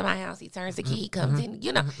comes to my house, he turns the key, he comes in,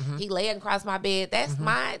 you know, he laying across my bed. That's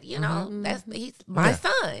my, you know, he's my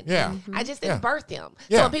son. Yeah. I just didn't birth him.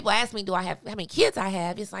 Yeah. So when people ask me, do I have how many kids I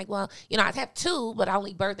have? It's like, well, you know, I have 2, but I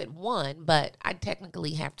only birthed one, but I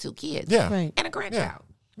technically have 2 kids. Yeah. Right. And a grandchild.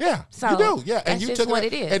 Yeah, So, you do. Yeah, that's you just took what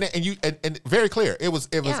it is. and you and very clear. It was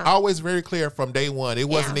Yeah. always very clear from day one. It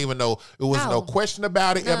wasn't even no No. question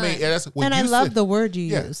about it. I mean, that's when And you I love said- the word you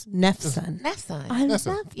Yeah. use, nepson. That's son. I That's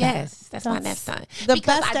love a- that. Yes, that's my That's nepson. the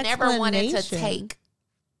Because best I never wanted to explanation. take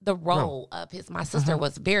the role of his. My sister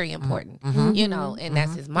was very important, you know, and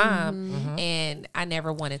that's his mom. And I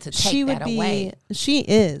never wanted to take She would that be, away. she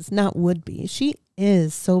is, not would be, she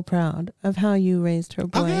is so proud of how you raised her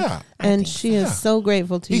boy. yeah. And think she is so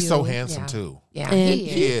grateful to He's you. so handsome Yeah. too. Yeah, And he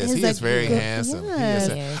He is. is. He's He is a very good- handsome. yes.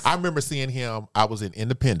 He is. Yes. I remember seeing him. I was in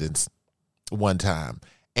Independence one time,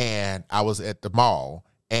 and I was at the mall,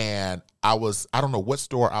 and I don't know what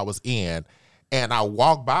store I was in, and I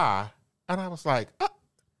walked by, and I was like,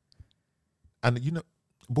 and you know,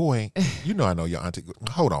 boy, you know I know your auntie.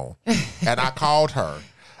 Hold on, and I called her.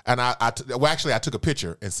 And I took a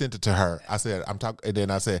picture and sent it to her. I said, I'm talking, and then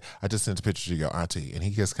I said, I just sent a picture to your auntie, and he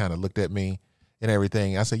just kind of looked at me and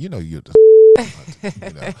everything. I said, you know, you're the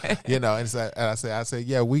you know, and, I said,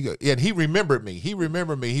 yeah, we go. And he remembered me. He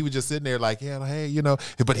was just sitting there like, yeah, hey, you know,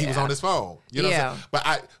 but he was on his phone. You know what I'm saying?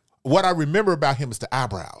 But what I remember about him is the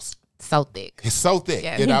eyebrows. So thick. He's so thick.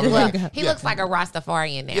 Yeah, You know, I was like, he looks like a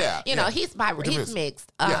Rastafarian now. Yeah, you know, yeah. he's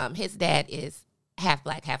mixed. His dad is half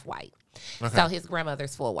black, half white. Okay. So his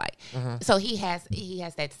grandmother's full white. So he has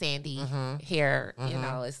that sandy hair. You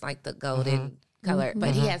know, it's like the golden color,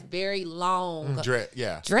 but he has very long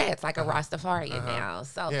dreads, like a Rastafarian now.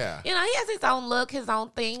 So Yeah. you know, he has his own look, his own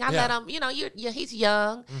thing. I let him. You know, he's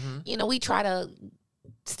young. You know, we try to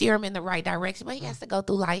steer him in the right direction, but he has to go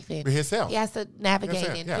through life and himself. he has to navigate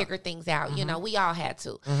Himself, and yeah. figure things out. You know, we all had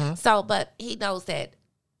to. So, but he knows that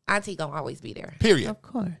Auntie gonna always be there Period. Of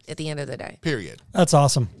course. at the end of the day. Period. That's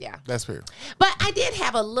awesome. Yeah. That's fair. But I did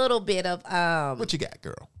have a little bit of What you got,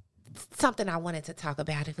 girl? something I wanted to talk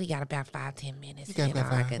about. If we got about 5-10 minutes, You got you know,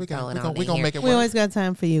 about I five. can We throw it gonna on we here. make it We work. always got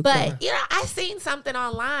time for you, But Claire. you know, I seen something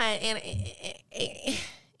online, and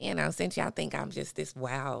you know, since y'all think I'm just this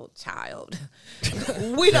wild child,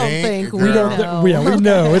 We don't Thank think. you, We don't girl. know. Yeah, we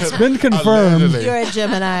know. It's been confirmed. Allegedly. You're a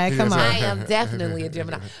Gemini. Come Yes, on. I am definitely a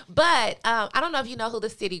Gemini. But I don't know if you know who the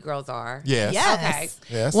City Girls are. Yes. Yes.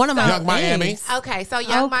 Yes. One of my Young Miami. faves. Okay, so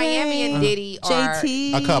Young Miami and Diddy are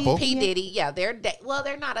JT. A couple. P. Diddy. Yeah, they're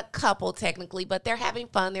not a couple technically, but they're having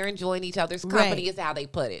fun. They're enjoying each other's company, Right. is how they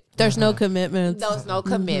put it. There's no commitments. There's no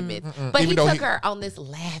commitment. But Even he though took he- her on this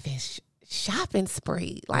lavish shopping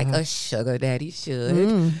spree like a sugar daddy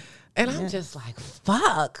should. And I'm just like,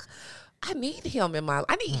 fuck. I need him in my.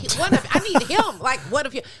 I need him. Like, what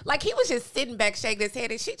if you? Like, he was just sitting back, shaking his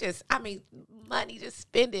head, and she just. I mean, money just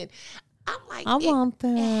spending. I'm like, I want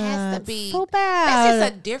that. It has to be so That's bad.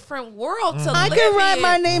 just a different world to I live can write in.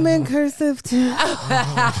 my name in cursive too.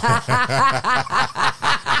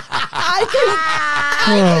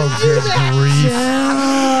 Good grief.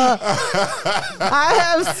 I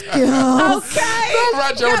have skills. Okay.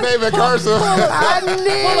 Write your name in cursive.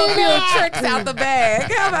 Pull a few tricks out the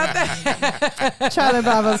bag. How about that? Charlie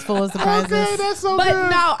Bravo's full of surprises. Okay, that's so But good.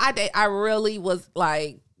 no, I really was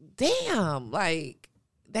like, damn, like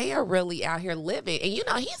they are really out here living. And you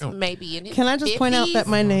know, he's maybe in his Can I just point out that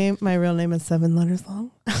 50s. my real name is 7 letters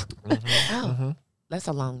long? Oh, that's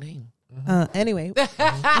a long name. Anyway.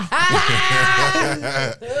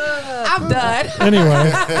 I'm done. Anyway,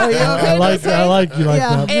 you okay I like you like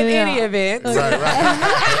Yeah. that. In Yeah. any event.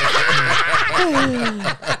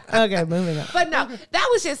 Okay, moving on. But no, that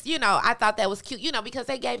was just, you know, I thought that was cute, you know, because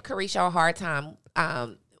they gave Carisha a hard time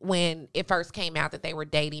when it first came out that they were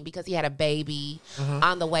dating because he had a baby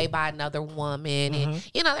on the way by another woman. And,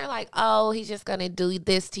 you know, they're like, oh, he's just going to do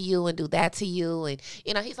this to you and do that to you. And,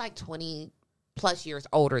 you know, he's like 20 plus years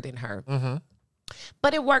older than her.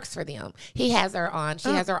 But it works for them. He has her on. She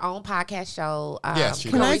has her own podcast show. Yes, she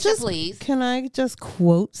Can I does. Carisha, just please. Can I just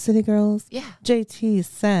quote City Girls? Yeah. JT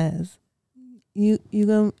says, "You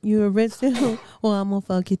a rich dude? Well, I'm gonna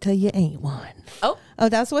fuck you till you ain't one." Oh.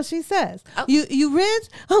 That's what she says. Oh. You rich?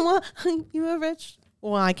 You a rich?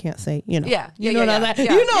 Well, I can't say. You know. Yeah. You know what I'm saying.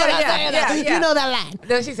 Yeah. You know what Yeah, I'm yeah, saying. yeah, yeah. You know that line.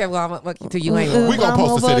 Then she said, well, I'm going to fuck you till you ain't We one. We gonna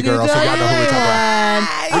post the City Girls so y'all know who we're talking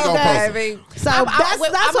about. We gonna post it. Okay. So I'm that's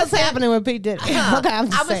what's gonna happening with P Diddy. Okay, I'm I'm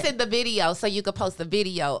just gonna saying. send the video so you can post the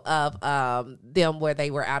video of them where they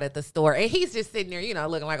were out at the store, and he's just sitting there, you know,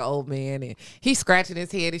 looking like an old man, and he's scratching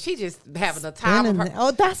his head, and she just having the time of her. Oh,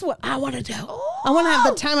 that's what I want to do. I want to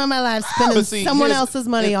have the time of my life spending But see, someone here's- else's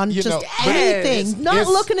money on you just know, but anything, not it's-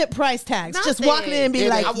 looking at price tags, just Nothing. walking in and be It-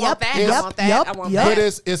 like, I want yep, that, yep, I want that, yep, I want yep. But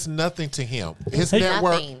it's nothing to him. His Hey.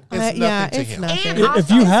 network, Nothing. it's nothing Yeah, to it's him. nothing. And If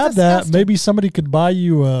also, you it's had that, disgusting. maybe somebody could buy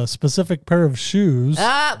you a specific pair of shoes.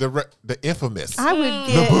 The infamous. I would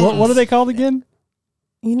get. What are they called again?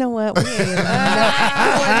 You know what? We ain't-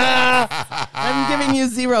 I'm giving you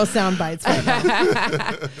 0 sound bites right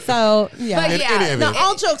now. So yeah. But yeah, No,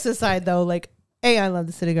 all jokes aside, though, like, I love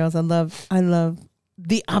the City Girls. I love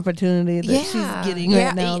the opportunity that she's getting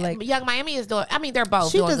right now. Like, Young Miami is doing. I mean, they're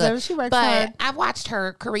both She doing deserves- good. she works but hard. I watched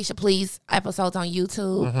her Carisha Please episodes on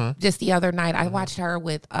YouTube just the other night. I watched her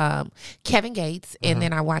with Kevin Gates, and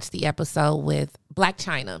then I watched the episode with Black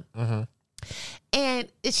China. And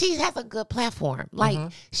she has a good platform. Like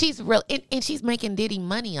she's real, and she's making Diddy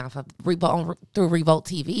money off of Revolt through Revolt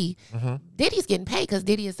TV. Diddy's getting paid because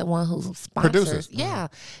Diddy is the one who sponsors. Produces. Yeah,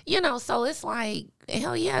 you know. So it's like,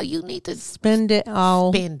 hell yeah, you need to spend it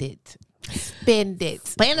all. spend it. Spend it.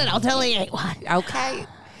 Spend it. I'll tell you ain't one. Okay.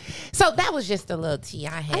 So that was just a little tea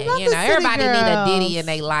I had. love You the know, City everybody need a Diddy Girls. in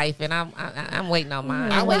their life, and I'm waiting on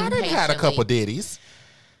mine. I I'm waiting done had a couple patiently. ditties.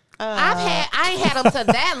 I ain't had them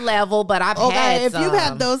to that level, but I've Okay, had if some. you've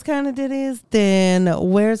had those kind of ditties, then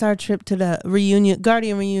where's our trip to the reunion,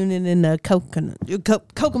 Guardian reunion in the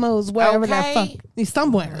Kokomo's, wherever that Okay. fuck,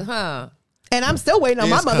 somewhere. Huh. And I'm still waiting on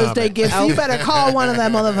my It's Mother's Day coming. gift. So you better call one of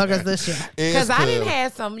them motherfuckers this year. Because I didn't cool.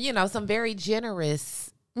 have some, you know, some very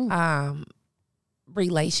generous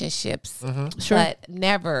relationships, Sure. but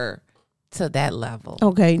never to that level.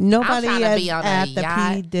 Okay, nobody trying to is be on a at the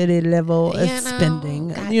yacht. P Diddy level You of know, spending.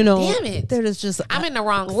 God You know, damn it. there is just I'm in the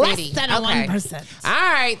wrong less city. than Okay. 1%. All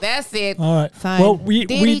right, that's it. All right. Fine. Well, we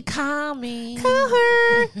Diddy call me.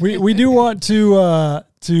 we do want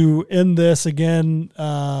to end this again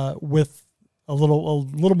with a little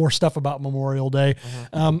more stuff about Memorial Day.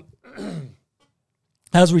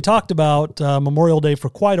 As we talked about, Memorial Day for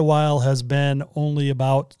quite a while has been only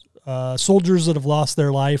about soldiers that have lost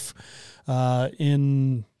their life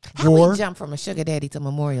in How war. we jump from a sugar daddy to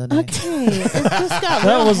Memorial Day? Okay, it just got That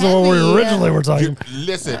real was the one we heavy. originally were talking.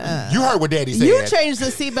 Listen, you heard what Daddy said. You changed the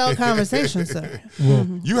seatbelt conversation, sir.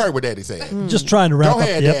 You heard what Daddy said. Just trying to wrap Go up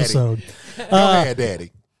ahead, the Daddy. episode. Go ahead,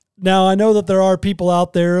 Daddy. Now, I know that there are people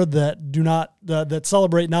out there that do not that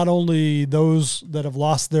celebrate not only those that have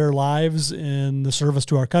lost their lives in the service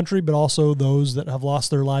to our country, but also those that have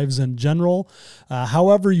lost their lives in general.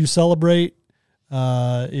 However you celebrate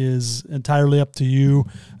is entirely up to you.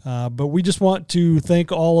 But we just want to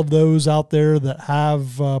thank all of those out there that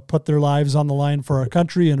have put their lives on the line for our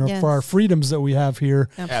country and Yes. for our freedoms that we have here.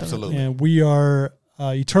 Absolutely. And we are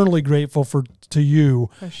eternally grateful to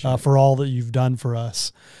you sure. for all that you've done for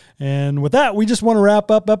us. And with that, we just want to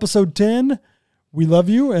wrap up episode 10. We love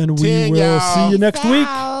you, and we 10, will y'all. see you next week.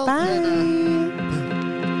 Out. Bye.